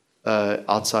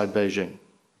outside Beijing.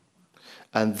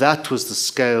 And that was the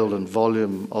scale and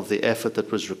volume of the effort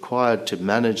that was required to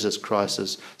manage this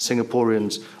crisis.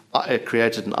 Singaporeans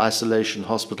created an isolation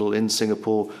hospital in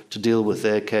Singapore to deal with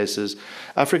their cases.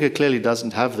 Africa clearly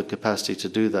doesn't have the capacity to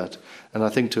do that. And I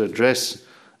think to address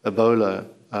Ebola,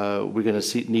 we're going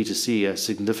to need to see a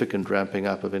significant ramping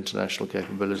up of international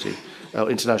capability,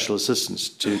 international assistance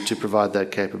to provide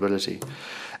that capability.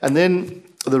 And then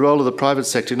the role of the private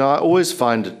sector. Now, I always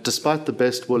find it, despite the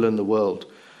best will in the world,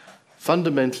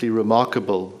 fundamentally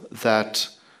remarkable that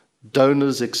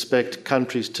donors expect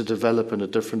countries to develop in a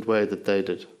different way that they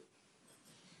did,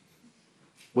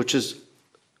 which is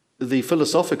the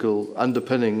philosophical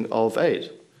underpinning of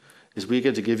aid, is we're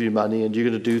going to give you money and you're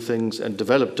going to do things and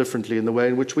develop differently in the way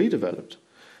in which we developed.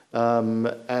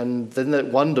 And then they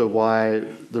wonder why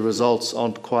the results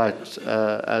aren't quite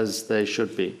as they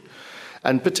should be.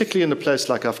 And particularly in a place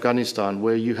like Afghanistan,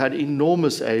 where you had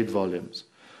enormous aid volumes,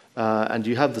 and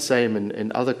you have the same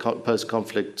in other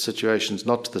post-conflict situations,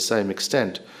 not to the same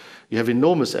extent. You have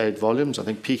enormous aid volumes, I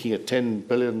think peaking at $10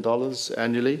 billion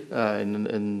annually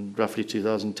in roughly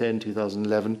 2010,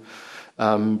 2011.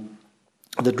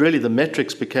 That really the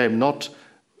metrics became not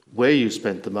where you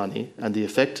spent the money and the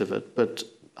effect of it, but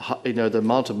the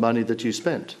amount of money that you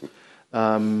spent.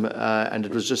 And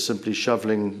it was just simply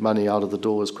shoveling money out of the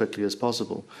door as quickly as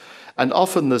possible. And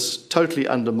often this totally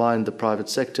undermined the private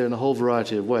sector in a whole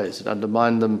variety of ways. It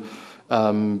undermined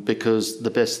them because the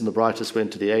best and the brightest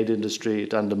went to the aid industry.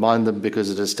 It undermined them because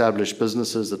it established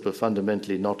businesses that were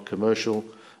fundamentally not commercial.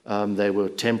 They were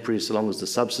temporary so long as the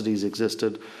subsidies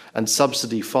existed. And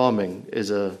subsidy farming is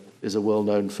a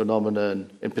well-known phenomenon,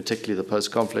 in particularly the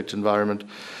post-conflict environment.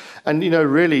 And,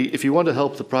 really, if you want to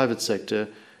help the private sector,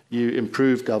 you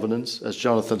improve governance, as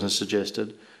Jonathan has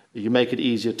suggested. You make it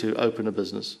easier to open a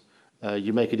business.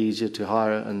 You make it easier to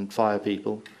hire and fire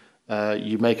people.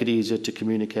 You make it easier to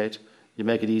communicate. You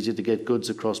make it easier to get goods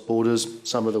across borders.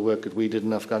 Some of the work that we did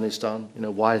in Afghanistan,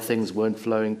 why things weren't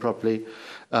flowing properly.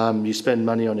 You spend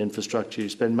money on infrastructure, you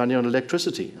spend money on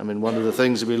electricity. I mean, one of the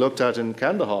things that we looked at in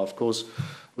Kandahar, of course,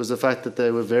 was the fact that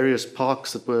there were various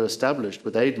parks that were established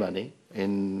with aid money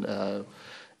in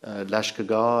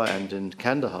Lashkargah and in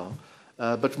Kandahar,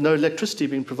 but no electricity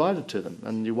being provided to them,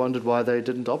 and you wondered why they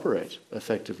didn't operate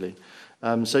effectively.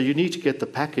 So you need to get the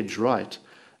package right,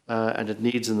 and it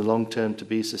needs in the long term to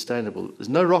be sustainable. There's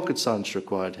no rocket science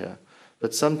required here,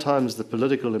 but sometimes the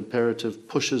political imperative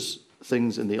pushes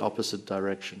things in the opposite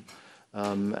direction,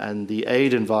 and the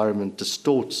aid environment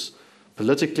distorts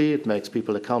politically. It makes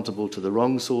people accountable to the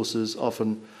wrong sources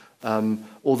often,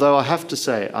 although I have to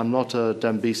say I'm not a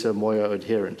Dambisa Moyo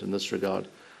adherent in this regard.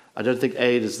 I don't think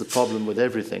aid is the problem with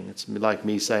everything. It's like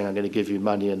me saying I'm going to give you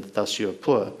money and thus you're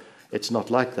poor. It's not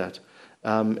like that.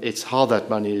 It's how that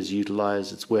money is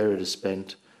utilized, it's where it is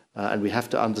spent, and we have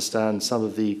to understand some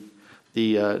of the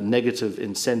negative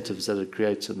incentives that it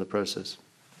creates in the process.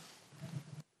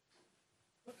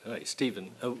 All right,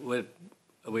 Stephen, are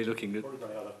we looking at...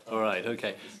 All right,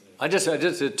 okay. I just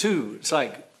two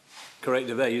slight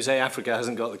corrective there. You say Africa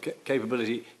hasn't got the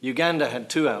capability. Uganda had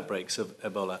 2 outbreaks of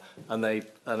Ebola, and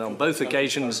on both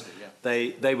occasions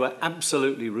they were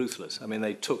absolutely ruthless. I mean,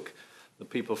 they took the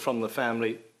people from the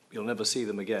family. You'll never see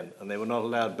them again, and they were not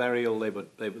allowed burial.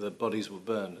 The bodies were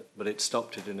burned, but it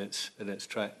stopped it in its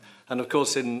track. And of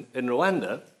course, in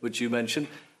Rwanda, which you mentioned,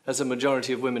 has a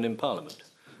majority of women in parliament,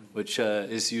 which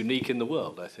is unique in the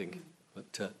world, I think.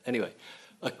 But anyway,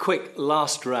 a quick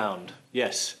last round.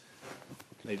 Yes,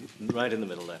 lady, right in the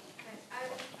middle there.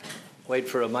 Wait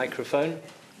for a microphone.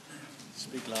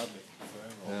 Speak loudly.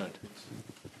 Right.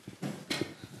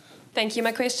 Thank you.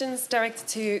 My question's directed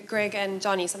to Greg and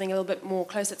Johnny, something a little bit more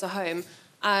closer to home.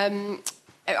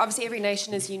 Obviously, every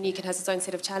nation is unique and has its own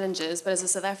set of challenges, but as a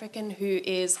South African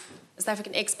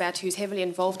expat who's heavily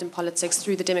involved in politics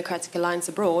through the Democratic Alliance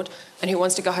abroad and who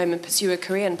wants to go home and pursue a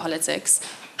career in politics,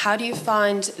 how do you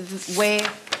find where,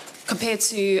 compared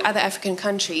to other African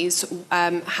countries,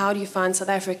 how do you find South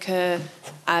Africa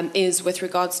is with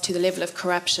regards to the level of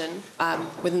corruption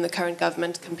within the current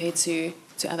government compared to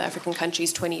other African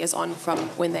countries 20 years on from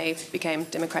when they became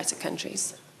democratic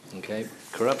countries? Okay,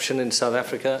 corruption in South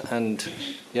Africa, and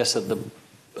yes, two at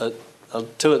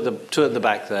the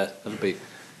back there. That'll be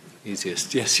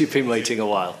easiest. Yes, you've been waiting a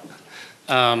while.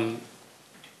 I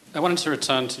wanted to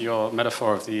return to your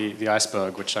metaphor of the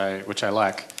iceberg, which I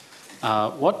like.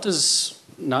 What does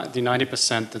the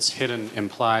 90% that's hidden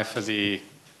imply for the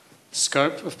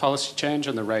scope of policy change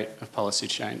and the rate of policy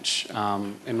change?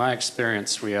 In my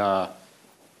experience, we are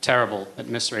terrible at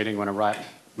misreading when a ripe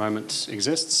moment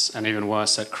exists, and even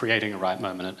worse at creating a right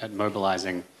moment, at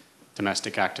mobilizing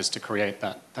domestic actors to create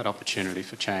that opportunity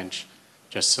for change.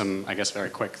 Just some, I guess,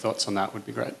 very quick thoughts on that would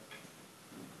be great.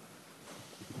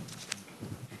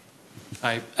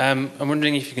 Hi. I'm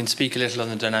wondering if you can speak a little on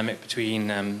the dynamic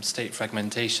between state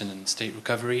fragmentation and state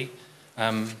recovery.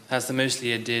 Has the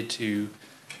mostly adhered to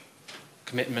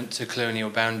commitment to colonial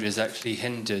boundaries actually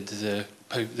hindered the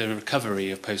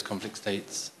recovery of post-conflict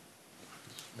states?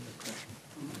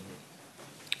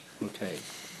 Okay.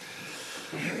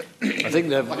 I think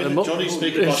Johnny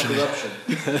speak about corruption.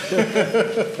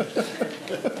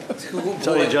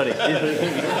 Sorry, Johnny.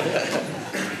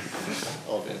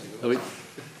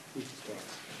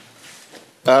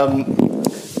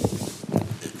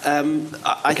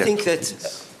 I think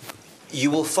that you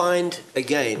will find,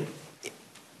 again,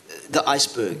 the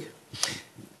iceberg.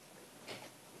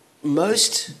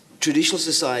 Most traditional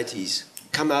societies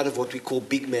come out of what we call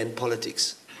big man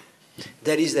politics.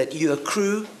 That is that you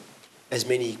accrue as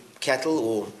many cattle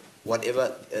or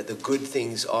whatever the good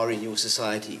things are in your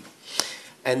society.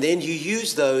 And then you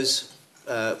use those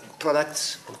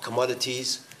products or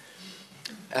commodities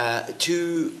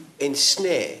to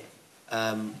ensnare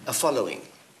a following.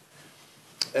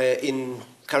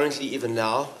 Currently, even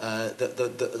now,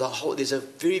 there's a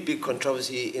very big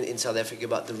controversy in South Africa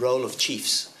about the role of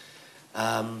chiefs.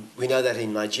 We know that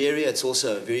in Nigeria, it's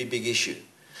also a very big issue.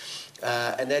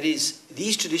 And that is,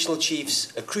 these traditional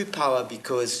chiefs accrue power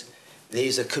because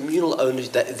there's a communal owner,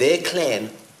 that their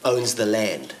clan owns the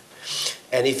land.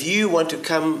 And if you want to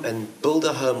come and build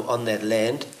a home on that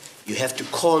land, you have to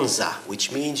konza,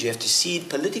 which means you have to cede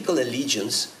political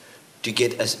allegiance to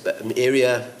get an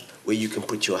area where you can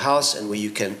put your house and where you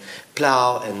can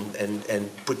plow and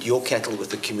put your cattle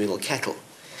with the communal cattle.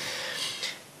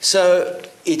 So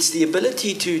it's the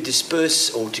ability to disperse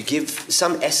or to give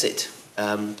some asset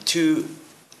to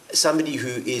somebody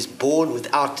who is born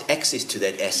without access to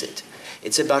that asset.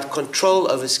 It's about control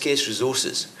over scarce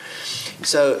resources.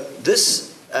 So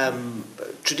this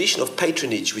tradition of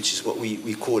patronage, which is what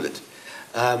we call it,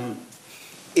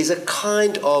 is a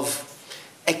kind of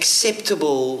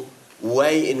acceptable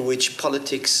way in which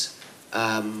politics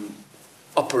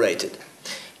operated.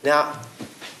 Now,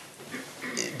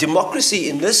 democracy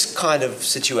in this kind of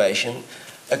situation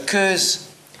occurs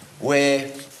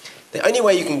where the only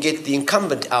way you can get the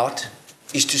incumbent out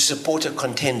is to support a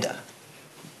contender.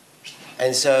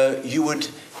 And so you would,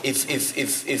 if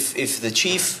the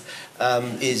chief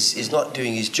is not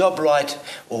doing his job right,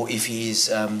 or if he is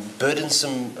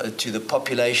burdensome to the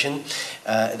population,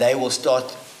 they will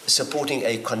start supporting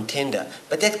a contender.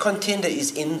 But that contender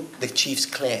is in the chief's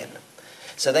clan.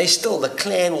 So the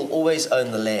clan will always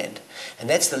own the land. And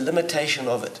that's the limitation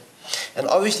of it. And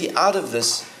obviously out of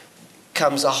this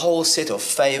comes a whole set of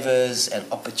favors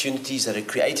and opportunities that are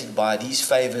created by these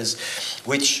favors,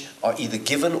 which are either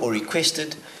given or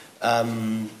requested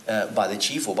by the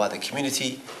chief or by the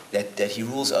community that he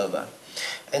rules over.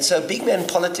 And so big man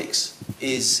politics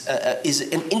is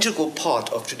an integral part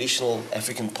of traditional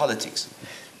African politics.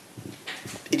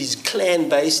 It is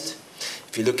clan-based.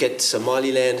 If you look at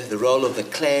Somaliland, the role of the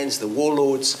clans, the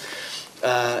warlords,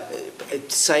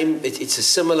 it's a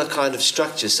similar kind of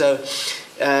structure. So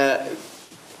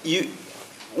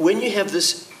when you have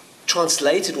this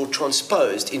translated or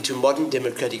transposed into modern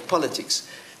democratic politics,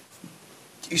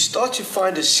 you start to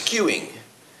find a skewing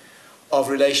of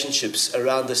relationships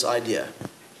around this idea.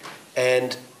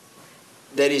 And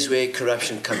that is where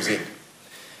corruption comes in.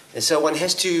 And so one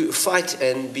has to fight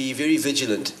and be very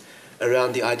vigilant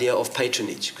around the idea of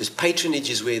patronage, because patronage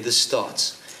is where this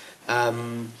starts.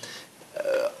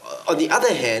 On the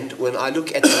other hand, when I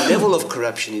look at the level of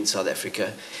corruption in South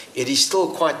Africa, it is still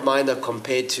quite minor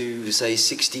compared to, say,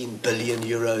 16 billion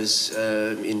euros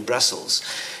in Brussels,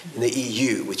 in the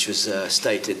EU, which was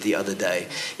stated the other day.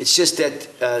 It's just that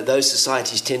those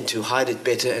societies tend to hide it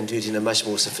better and do it in a much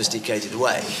more sophisticated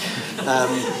way.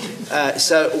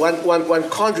 So one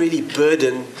can't really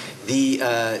burden the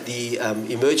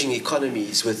emerging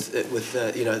economies with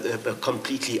a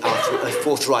completely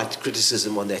forthright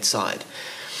criticism on that side.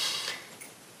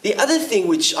 The other thing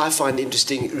which I find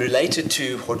interesting related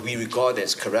to what we regard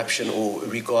as corruption or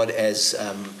regard as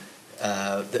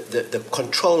the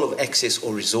control of access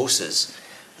or resources,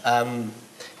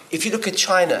 if you look at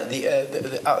China,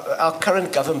 our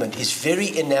current government is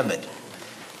very enamored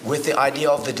with the idea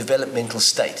of the developmental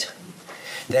state.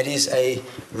 That is a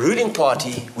ruling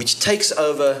party which takes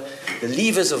over the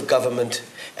levers of government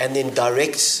and then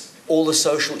directs all the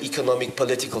social, economic,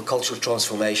 political, cultural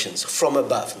transformations from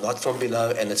above, not from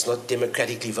below, and it's not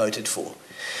democratically voted for.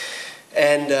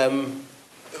 And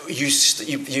you've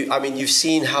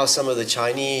seen how some of the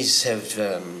Chinese have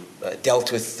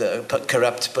dealt with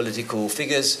corrupt political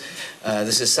figures.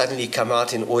 This has suddenly come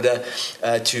out in order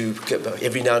to,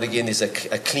 every now and again there's a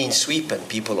clean sweep and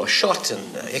people are shot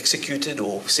and executed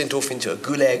or sent off into a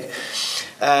gulag.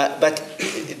 But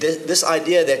this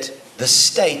idea that the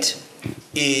state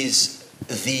is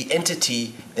the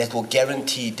entity that will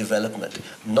guarantee development,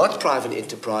 not private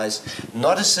enterprise,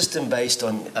 not a system based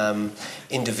on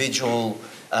individual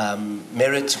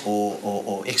merit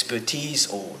or expertise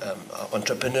or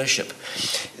entrepreneurship.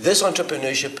 This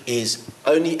entrepreneurship is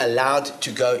only allowed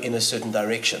to go in a certain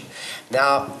direction.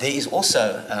 Now, there is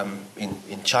also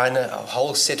in China a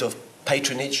whole set of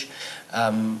patronage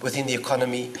within the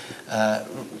economy,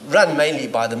 run mainly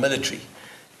by the military.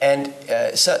 And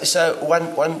so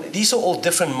these are all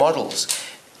different models.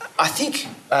 I think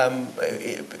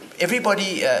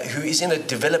everybody who is in a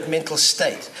developmental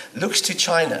state looks to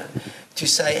China to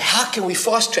say, how can we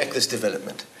fast track this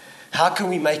development? How can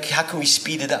we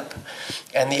speed it up?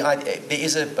 And there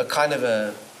is a kind of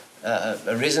a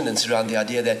resonance around the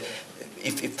idea that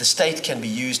if the state can be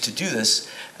used to do this,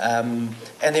 and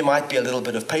there might be a little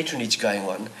bit of patronage going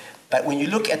on, but when you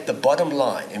look at the bottom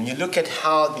line, and you look at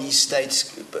how these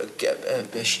states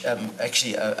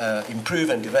actually improve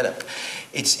and develop,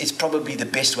 it's probably the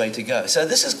best way to go. So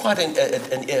this is quite an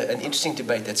interesting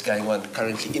debate that's going on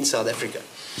currently in South Africa.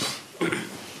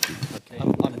 Okay.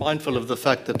 I'm mindful of the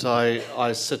fact that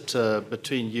I sit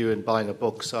between you and buying a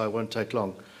book, so I won't take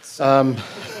long.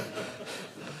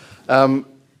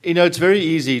 It's very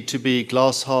easy to be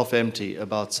glass half empty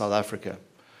about South Africa.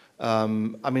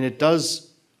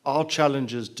 Our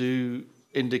challenges do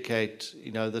indicate,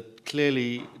 that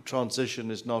clearly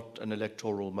transition is not an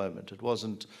electoral moment. It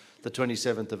wasn't the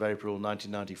 27th of April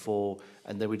 1994,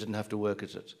 and then we didn't have to work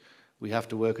at it. We have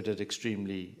to work at it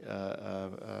extremely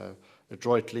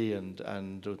adroitly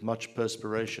and with much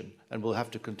perspiration, and we'll have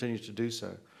to continue to do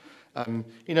so.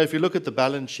 If you look at the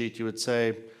balance sheet, you would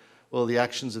say, Well, the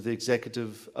actions of the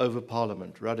executive over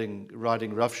parliament, riding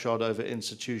roughshod over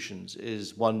institutions,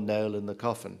 is one nail in the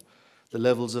coffin. The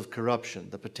levels of corruption,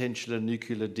 the potential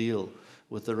nuclear deal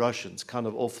with the Russians, kind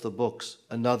of off the books,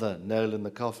 another nail in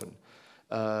the coffin.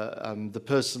 The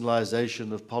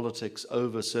personalization of politics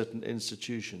over certain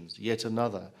institutions, yet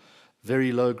another.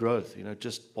 Very low growth,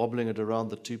 just wobbling it around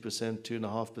the 2%,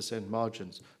 2.5%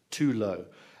 margins, too low.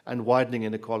 And widening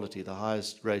inequality, the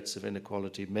highest rates of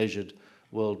inequality measured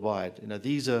worldwide.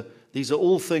 These are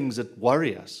all things that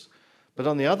worry us. But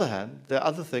on the other hand, there are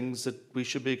other things that we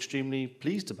should be extremely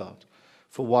pleased about.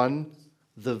 For one,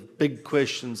 the big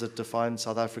questions that define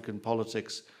South African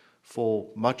politics for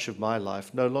much of my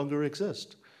life no longer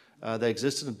exist. They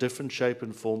exist in a different shape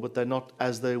and form, but they're not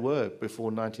as they were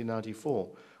before 1994.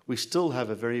 We still have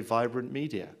a very vibrant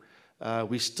media.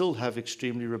 We still have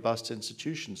extremely robust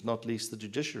institutions, not least the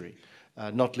judiciary,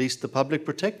 not least the public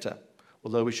protector,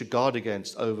 although we should guard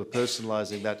against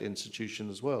over-personalizing that institution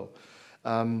as well.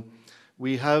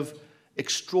 We have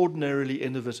extraordinarily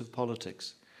innovative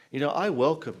politics. I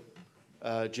welcome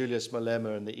Julius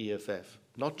Malema and the EFF,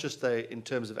 not just in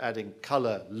terms of adding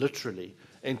colour, literally,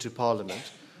 into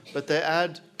Parliament, but they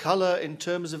add colour in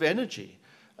terms of energy.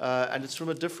 And it's from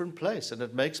a different place, and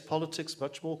it makes politics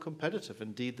much more competitive.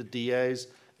 Indeed, the DA's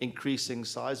increasing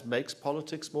size makes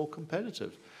politics more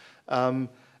competitive.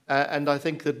 And I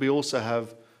think that we also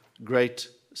have great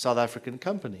South African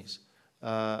companies,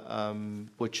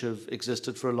 which have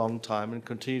existed for a long time and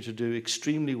continue to do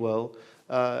extremely well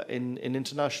in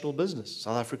international business.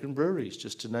 South African breweries,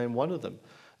 just to name one of them.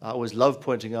 I always love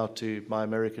pointing out to my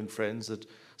American friends that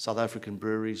South African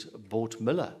breweries bought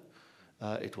Miller.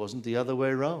 It wasn't the other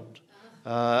way around.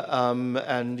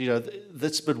 And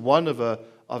that's but one of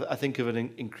I think of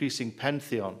an increasing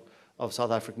pantheon of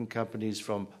South African companies,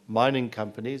 from mining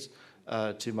companies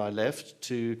to my left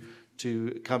to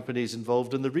companies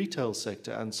involved in the retail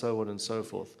sector, and so on and so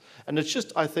forth. And it's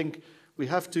just, I think, we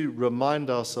have to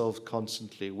remind ourselves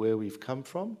constantly where we've come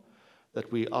from,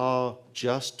 that we are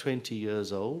just 20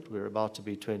 years old. We're about to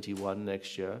be 21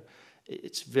 next year.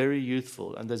 It's very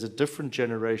youthful, and there's a different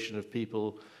generation of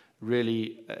people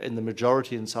really in the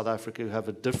majority in South Africa who have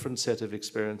a different set of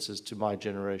experiences to my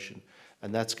generation,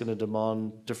 and that's going to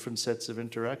demand different sets of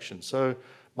interaction. So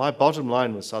my bottom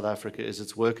line with South Africa is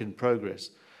it's work in progress,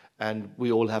 and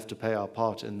we all have to play our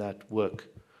part in that work.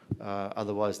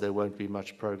 Otherwise, there won't be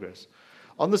much progress.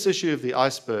 On this issue of the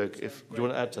iceberg, do you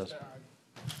want to add to that?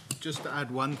 Just to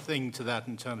add one thing to that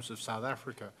in terms of South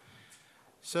Africa.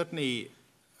 Certainly,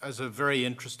 as a very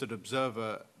interested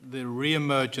observer, the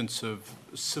re-emergence of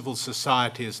civil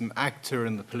society as an actor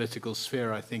in the political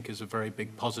sphere, I think, is a very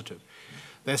big positive.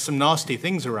 There's some nasty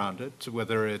things around it,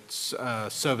 whether it's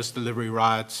service delivery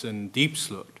riots in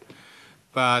Diepsloot,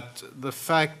 but the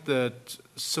fact that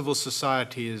civil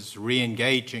society is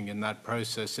re-engaging in that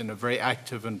process in a very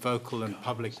active and vocal and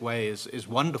public way is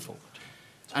wonderful.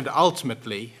 And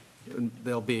ultimately,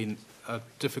 there'll be a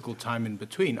difficult time in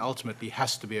between, ultimately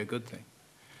has to be a good thing.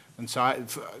 And so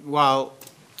while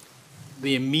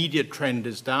the immediate trend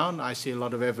is down, I see a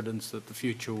lot of evidence that the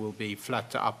future will be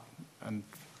flat to up, and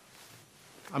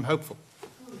I'm hopeful.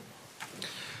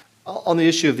 On the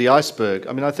issue of the iceberg,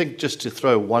 I think just to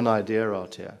throw one idea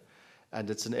out here, and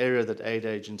it's an area that aid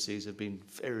agencies have been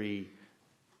very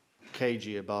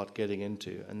cagey about getting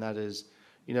into, and that is,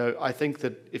 I think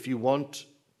that if you want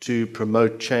to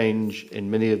promote change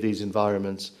in many of these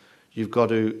environments, you've got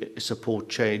to support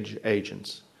change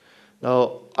agents.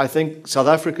 Now, I think South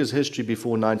Africa's history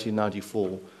before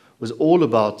 1994 was all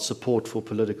about support for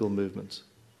political movements.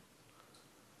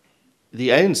 The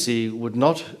ANC would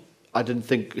not, I didn't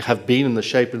think, have been in the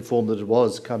shape and form that it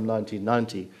was come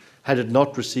 1990 had it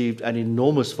not received an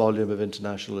enormous volume of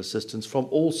international assistance from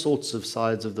all sorts of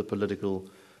sides of the political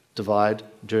divide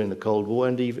during the Cold War,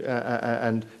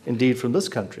 and indeed from this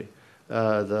country,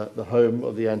 the home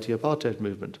of the anti-apartheid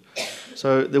movement.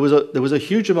 So there was a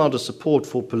huge amount of support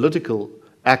for political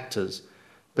actors,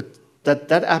 but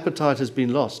that appetite has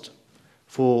been lost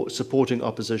for supporting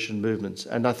opposition movements.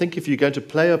 And I think if you're going to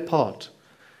play a part,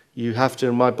 you have to,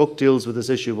 and my book deals with this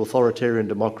issue of authoritarian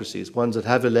democracies, ones that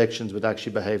have elections but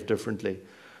actually behave differently.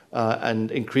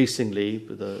 And increasingly,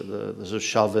 the sort of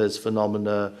Chavez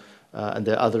phenomena, and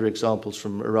there are other examples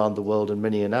from around the world and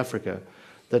many in Africa,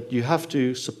 that you have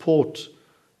to support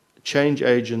change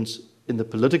agents in the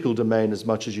political domain as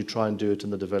much as you try and do it in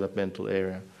the developmental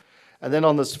area. And then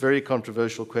on this very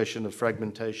controversial question of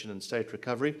fragmentation and state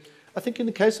recovery, I think in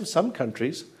the case of some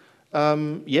countries,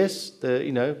 yes,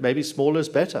 maybe smaller is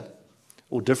better,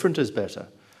 or different is better.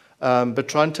 But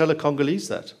try and tell a Congolese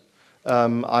that.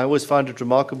 I always find it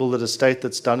remarkable that a state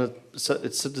that's done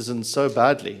its citizens so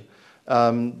badly,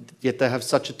 yet they have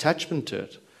such attachment to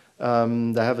it.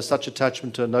 They have such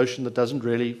attachment to a notion that doesn't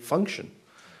really function.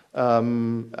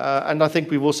 And I think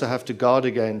we also have to guard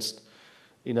against,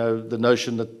 the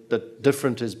notion that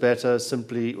different is better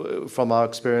simply from our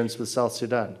experience with South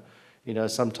Sudan.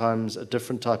 Sometimes a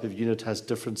different type of unit has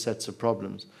different sets of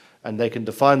problems, and they can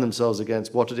define themselves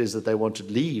against what it is that they want to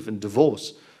leave and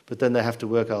divorce, but then they have to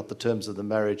work out the terms of the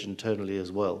marriage internally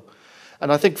as well.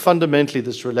 And I think fundamentally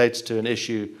this relates to an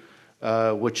issue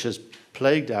which has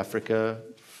plagued Africa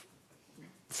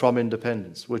from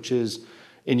independence, which is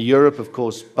in Europe, of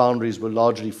course, boundaries were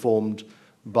largely formed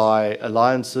by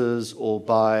alliances or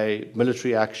by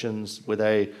military actions where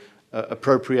they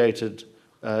appropriated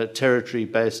territory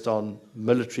based on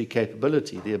military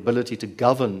capability, the ability to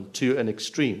govern to an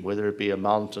extreme, whether it be a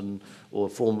mountain or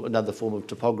another form of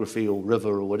topography or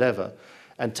river or whatever.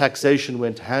 And taxation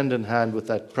went hand in hand with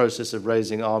that process of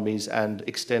raising armies and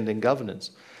extending governance.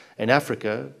 In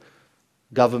Africa,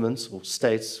 governments or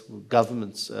states,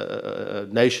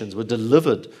 nations were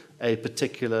delivered a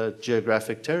particular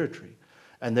geographic territory,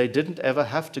 and they didn't ever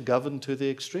have to govern to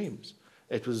the extremes.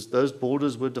 It was those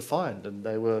borders were defined, and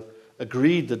they were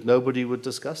agreed that nobody would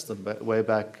discuss them way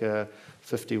back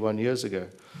 51 years ago.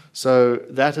 So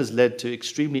that has led to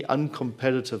extremely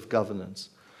uncompetitive governance,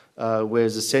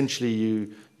 whereas essentially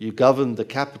you governed the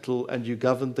capital and you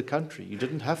governed the country. You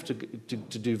didn't have to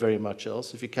do very much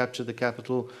else. If you capture the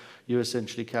capital, you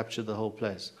essentially capture the whole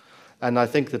place. And I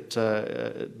think that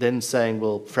then saying,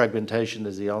 well, fragmentation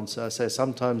is the answer, I say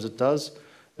sometimes it does.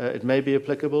 It may be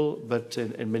applicable, but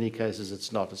in many cases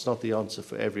it's not. It's not the answer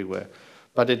for everywhere.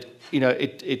 But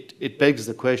it begs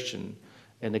the question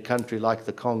in a country like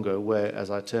the Congo, where, as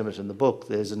I term it in the book,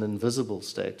 there's an invisible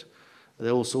state.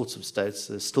 There are all sorts of states.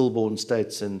 There's stillborn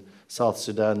states in South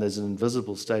Sudan. There's an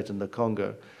invisible state in the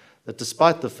Congo. That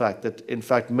despite the fact that, in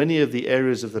fact, many of the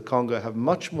areas of the Congo have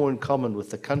much more in common with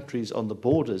the countries on the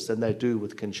borders than they do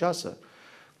with Kinshasa,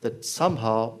 that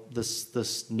somehow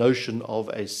this notion of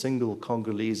a single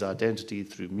Congolese identity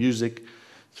through music,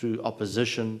 through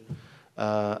opposition,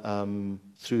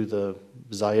 through the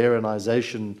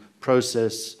Zaireanization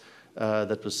process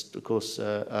that was, of course,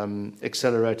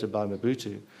 accelerated by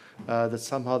Mobutu, that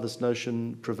somehow this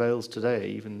notion prevails today,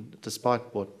 even despite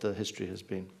what the history has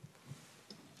been.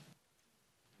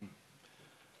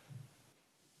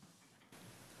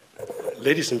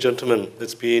 Ladies and gentlemen,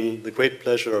 it's been the great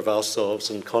pleasure of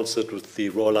ourselves, in concert with the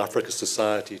Royal Africa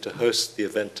Society, to host the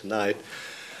event tonight.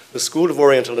 The School of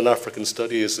Oriental and African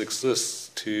Studies exists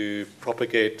to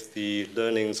propagate the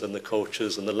learnings and the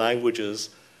cultures and the languages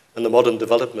and the modern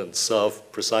developments of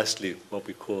precisely what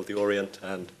we call the Orient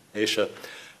and Asia,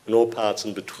 and all parts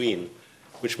in between,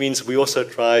 which means we also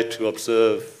try to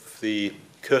observe the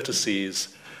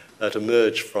courtesies that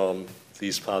emerge from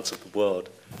these parts of the world.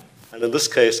 And in this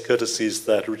case, courtesies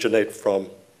that originate from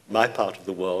my part of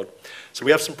the world. So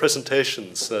we have some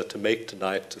presentations to make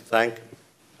tonight to thank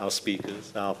our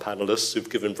speakers, our panelists, who've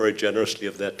given very generously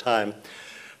of their time,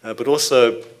 but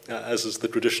also, as is the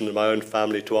tradition in my own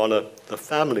family, to honor the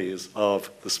families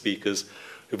of the speakers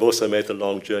who've also made the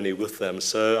long journey with them.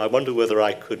 So I wonder whether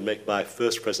I could make my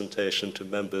first presentation to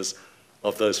members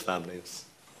of those families.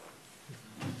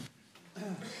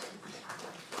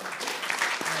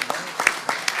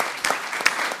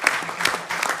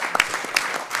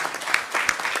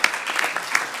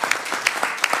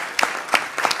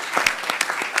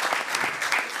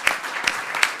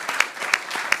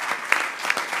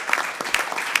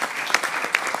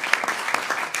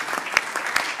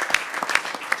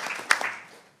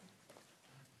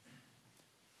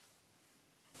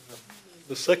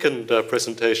 The second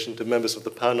presentation to members of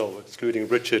the panel, excluding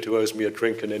Richard, who owes me a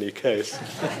drink in any case.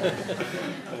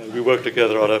 We work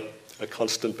together on a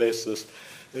constant basis.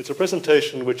 It's a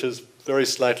presentation which is very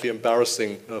slightly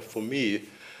embarrassing for me,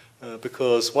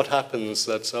 because what happens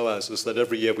at SOAS is that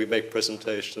every year we make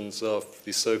presentations of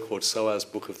the so-called SOAS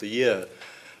Book of the Year,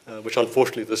 which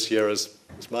unfortunately this year is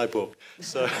my book.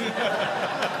 So.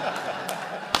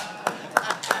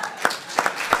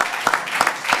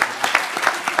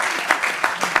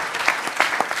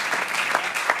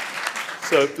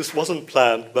 So this wasn't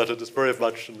planned, but it is very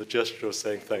much in the gesture of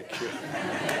saying thank you.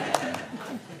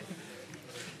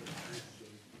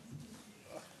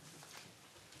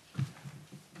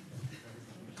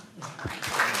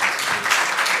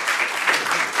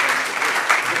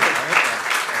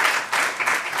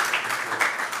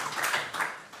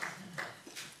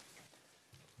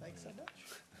 Thanks so much.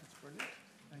 That's brilliant.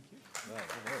 Thank you.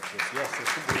 Yes, this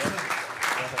should be on.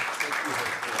 Thank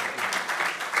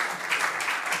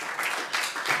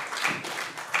you.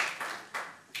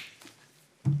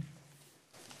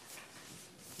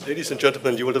 Ladies and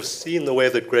gentlemen, you will have seen the way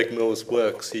that Greg Mills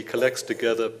works. He collects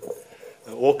together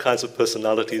all kinds of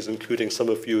personalities, including some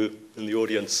of you in the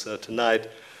audience tonight,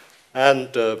 and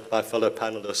my fellow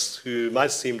panelists, who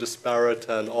might seem disparate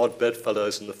and odd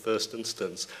bedfellows in the first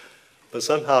instance. But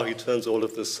somehow he turns all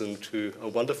of this into a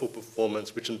wonderful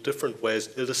performance which in different ways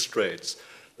illustrates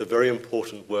the very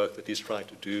important work that he's trying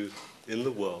to do in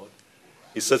the world.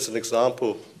 He sets an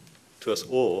example to us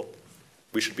all.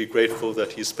 We should be grateful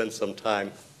that he spent some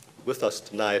time with us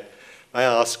tonight. I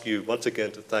ask you once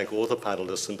again to thank all the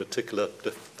panelists, in particular to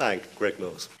thank Greg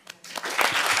Mills.